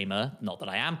average gamer, not that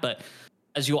I am, but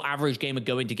as your average gamer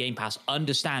go into Game Pass,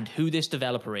 understand who this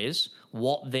developer is,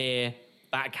 what their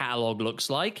back catalog looks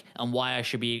like, and why I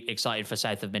should be excited for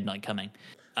South of Midnight coming.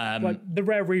 Like the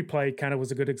Rare Replay kind of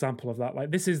was a good example of that.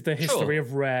 Like, this is the history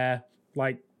of Rare.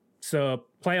 Like, so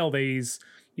play all these.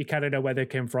 You kind of know where they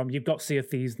came from. You've got Sea of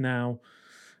Thieves now.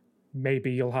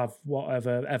 Maybe you'll have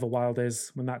whatever Everwild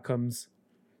is when that comes.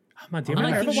 Oh, man, do you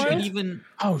remember Everwild?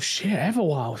 Oh shit,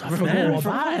 Everwild! I forgot all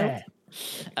about it.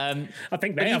 I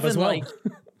think they have as well. Like,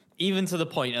 even to the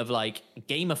point of like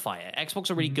gamify it. Xbox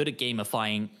are really good at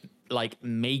gamifying, like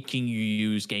making you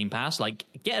use Game Pass. Like,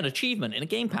 get an achievement in a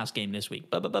Game Pass game this week.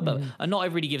 And not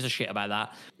everybody gives a shit about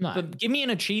that. No. But give me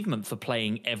an achievement for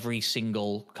playing every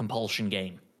single compulsion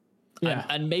game. Yeah.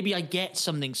 And maybe I get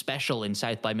something special in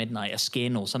South by Midnight, a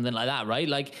skin or something like that, right?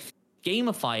 Like,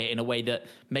 gamify it in a way that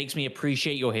makes me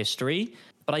appreciate your history,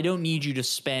 but I don't need you to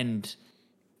spend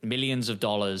millions of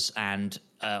dollars and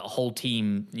a whole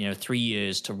team, 3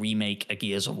 years to remake a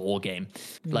Gears of War game.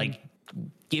 Like,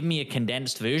 give me a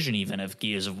condensed version even of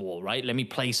Gears of War, right? Let me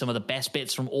play some of the best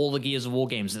bits from all the Gears of War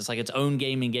games. It's like its own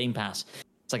game in Game Pass.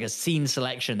 It's like a scene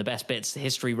selection, the best bits, the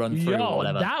history run through or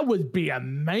whatever. That would be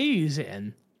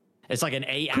amazing. It's like an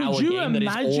 8-hour game that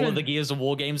is all of the Gears of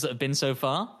War games that have been so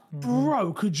far.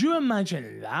 Bro, could you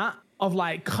imagine that? Of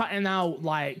like cutting out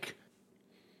like...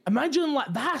 Imagine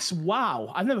like that's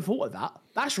wow. I've never thought of that.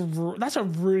 That's a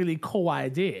really cool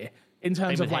idea in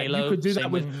terms of like Halo, you could do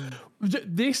that with.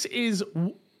 This is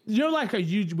like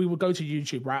we would go to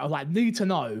YouTube, right? Or like need to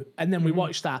know, and then we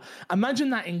watch that. Imagine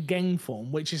that in game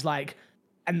form, which is like,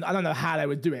 and I don't know how they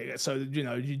would do it. So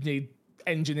you'd need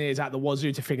engineers out the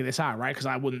wazoo to figure this out, right? Because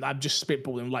I'm just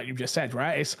spitballing like you've just said,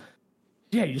 right?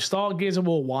 You start Gears of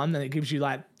War 1, and it gives you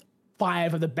like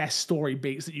 5 of the best story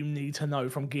beats that you need to know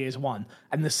from Gears 1,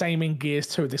 and the same in Gears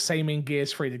 2, the same in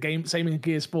Gears 3, same in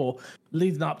Gears 4,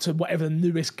 leading up to whatever the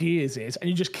newest Gears is, and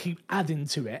you just keep adding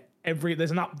to it. There's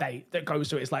an update that goes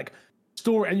to it. It's like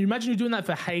story, and you imagine you doing that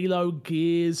for Halo,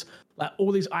 Gears, like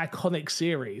all these iconic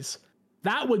series.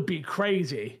 That would be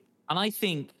crazy. And I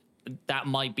think that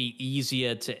might be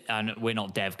easier to, and we're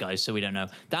not dev guys, so we don't know.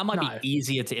 That might be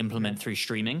easier to implement through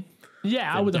streaming.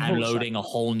 Yeah, I would have downloading a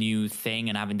whole new thing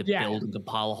and having to build and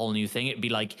compile a whole new thing. It'd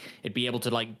be able to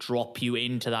like drop you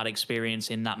into that experience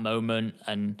in that moment,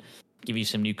 and give you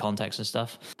some new context and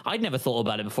stuff. I'd never thought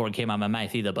about it before it came out of my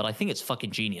mouth either, but I think it's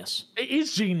fucking genius. It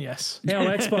is genius. Hey,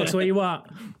 Xbox, where you at?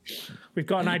 We've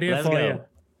got an idea Let's for go. you.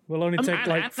 We'll only take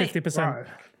like 50%.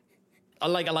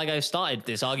 Like I started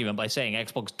this argument by saying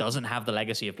Xbox doesn't have the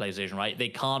legacy of PlayStation, right? They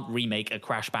can't remake a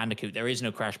Crash Bandicoot. There is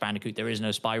no Crash Bandicoot. There is no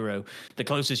Spyro. The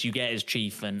closest you get is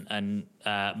Chief and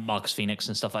Marcus Phoenix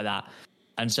and stuff like that.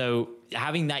 And so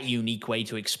having that unique way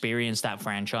to experience that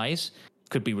franchise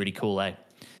could be really cool, eh?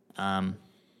 Hit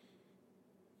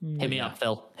me up,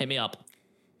 Phil. Hit me up.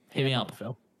 Hit me up,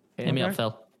 Phil. Hit me up,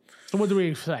 Phil. So what do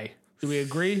we say? Do we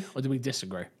agree or do we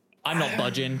disagree? I'm not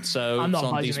budging, so I'm not it's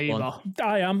on budging Despawn. either.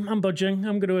 I am. I'm budging.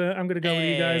 I'm gonna go with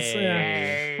you guys.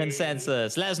 Yeah.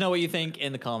 Consensus. Let us know what you think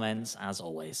in the comments, as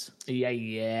always.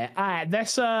 Yeah. All right,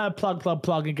 let's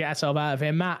plug and get ourselves out of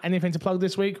here. Matt, anything to plug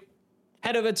this week?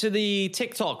 Head over to the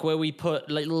TikTok where we put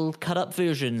little cut-up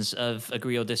versions of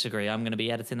Agree or Disagree. I'm going to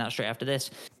be editing that straight after this.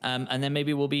 And then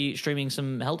maybe we'll be streaming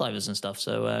some Helldivers and stuff.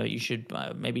 So you should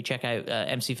maybe check out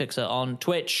MC Fixer on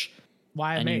Twitch.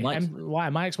 Why me? Why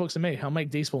my Xbox and me? I'll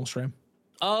make Despawn stream.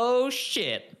 Oh,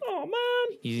 shit. Oh,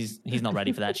 man. He's not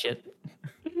ready for that shit.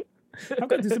 I've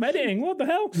got to do some editing. What the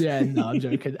hell? Yeah, no, I'm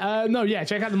joking. Check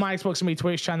out the My Xbox and Me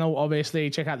Twitch channel, obviously.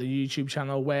 Check out the YouTube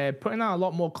channel. We're putting out a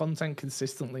lot more content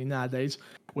consistently nowadays,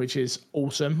 which is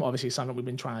awesome. Obviously, something we've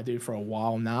been trying to do for a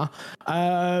while now.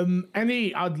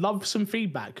 I'd love some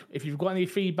feedback. If you've got any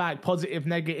feedback, positive,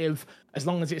 negative, as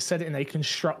long as it's said in a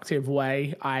constructive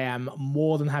way, I am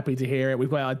more than happy to hear it. We've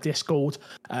got our Discord,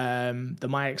 the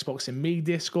My Xbox and Me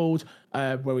Discord,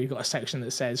 where we've got a section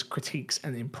that says critiques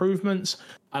and improvements.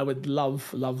 I would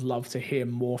love to hear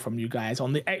more from you guys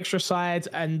on the extra side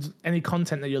and any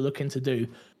content that you're looking to do.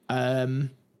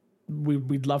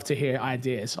 We'd love to hear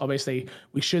ideas. Obviously,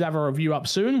 we should have a review up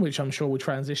soon, which I'm sure will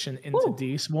transition into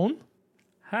Despawn.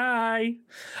 Hi.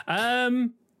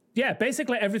 Yeah,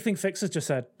 basically everything Fixers just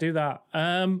said. Do that.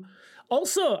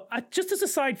 Also, just as a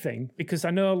side thing, because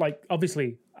I know, like,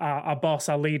 obviously our boss,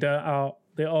 our leader,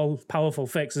 the all-powerful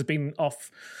Fix has been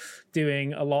off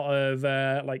doing a lot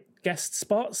of like guest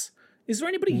spots. Is there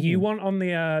anybody you want on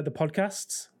the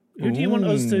podcasts? Who do you want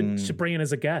us to bring in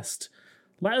as a guest?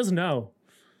 Let us know.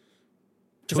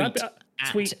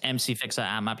 Tweet MC Fixer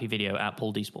at Mappy Video at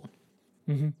Paul Despawn.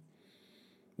 Mm-hmm.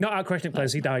 Not at Crash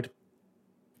Players. He died.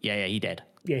 Yeah, he did.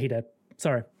 Yeah, he did.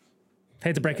 Sorry.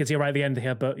 Hate to break it to you right at the end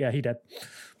here, but yeah, he did.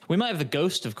 We might have the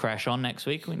ghost of Crash on next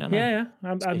week. We don't know. Yeah.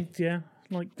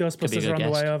 Like Ghostbusters are on the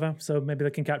way over, so maybe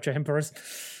they can capture him for us.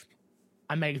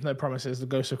 I make no promises. The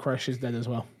ghost of Crash is dead as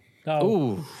well. Oh,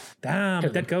 ooh, damn!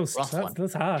 Dead ghost.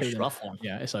 That's harsh. Rough one.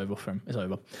 Yeah, it's over for him. It's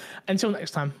over. Until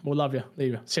next time, we'll love you.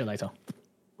 Leave you. See you later.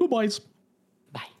 Goodbyes. Bye.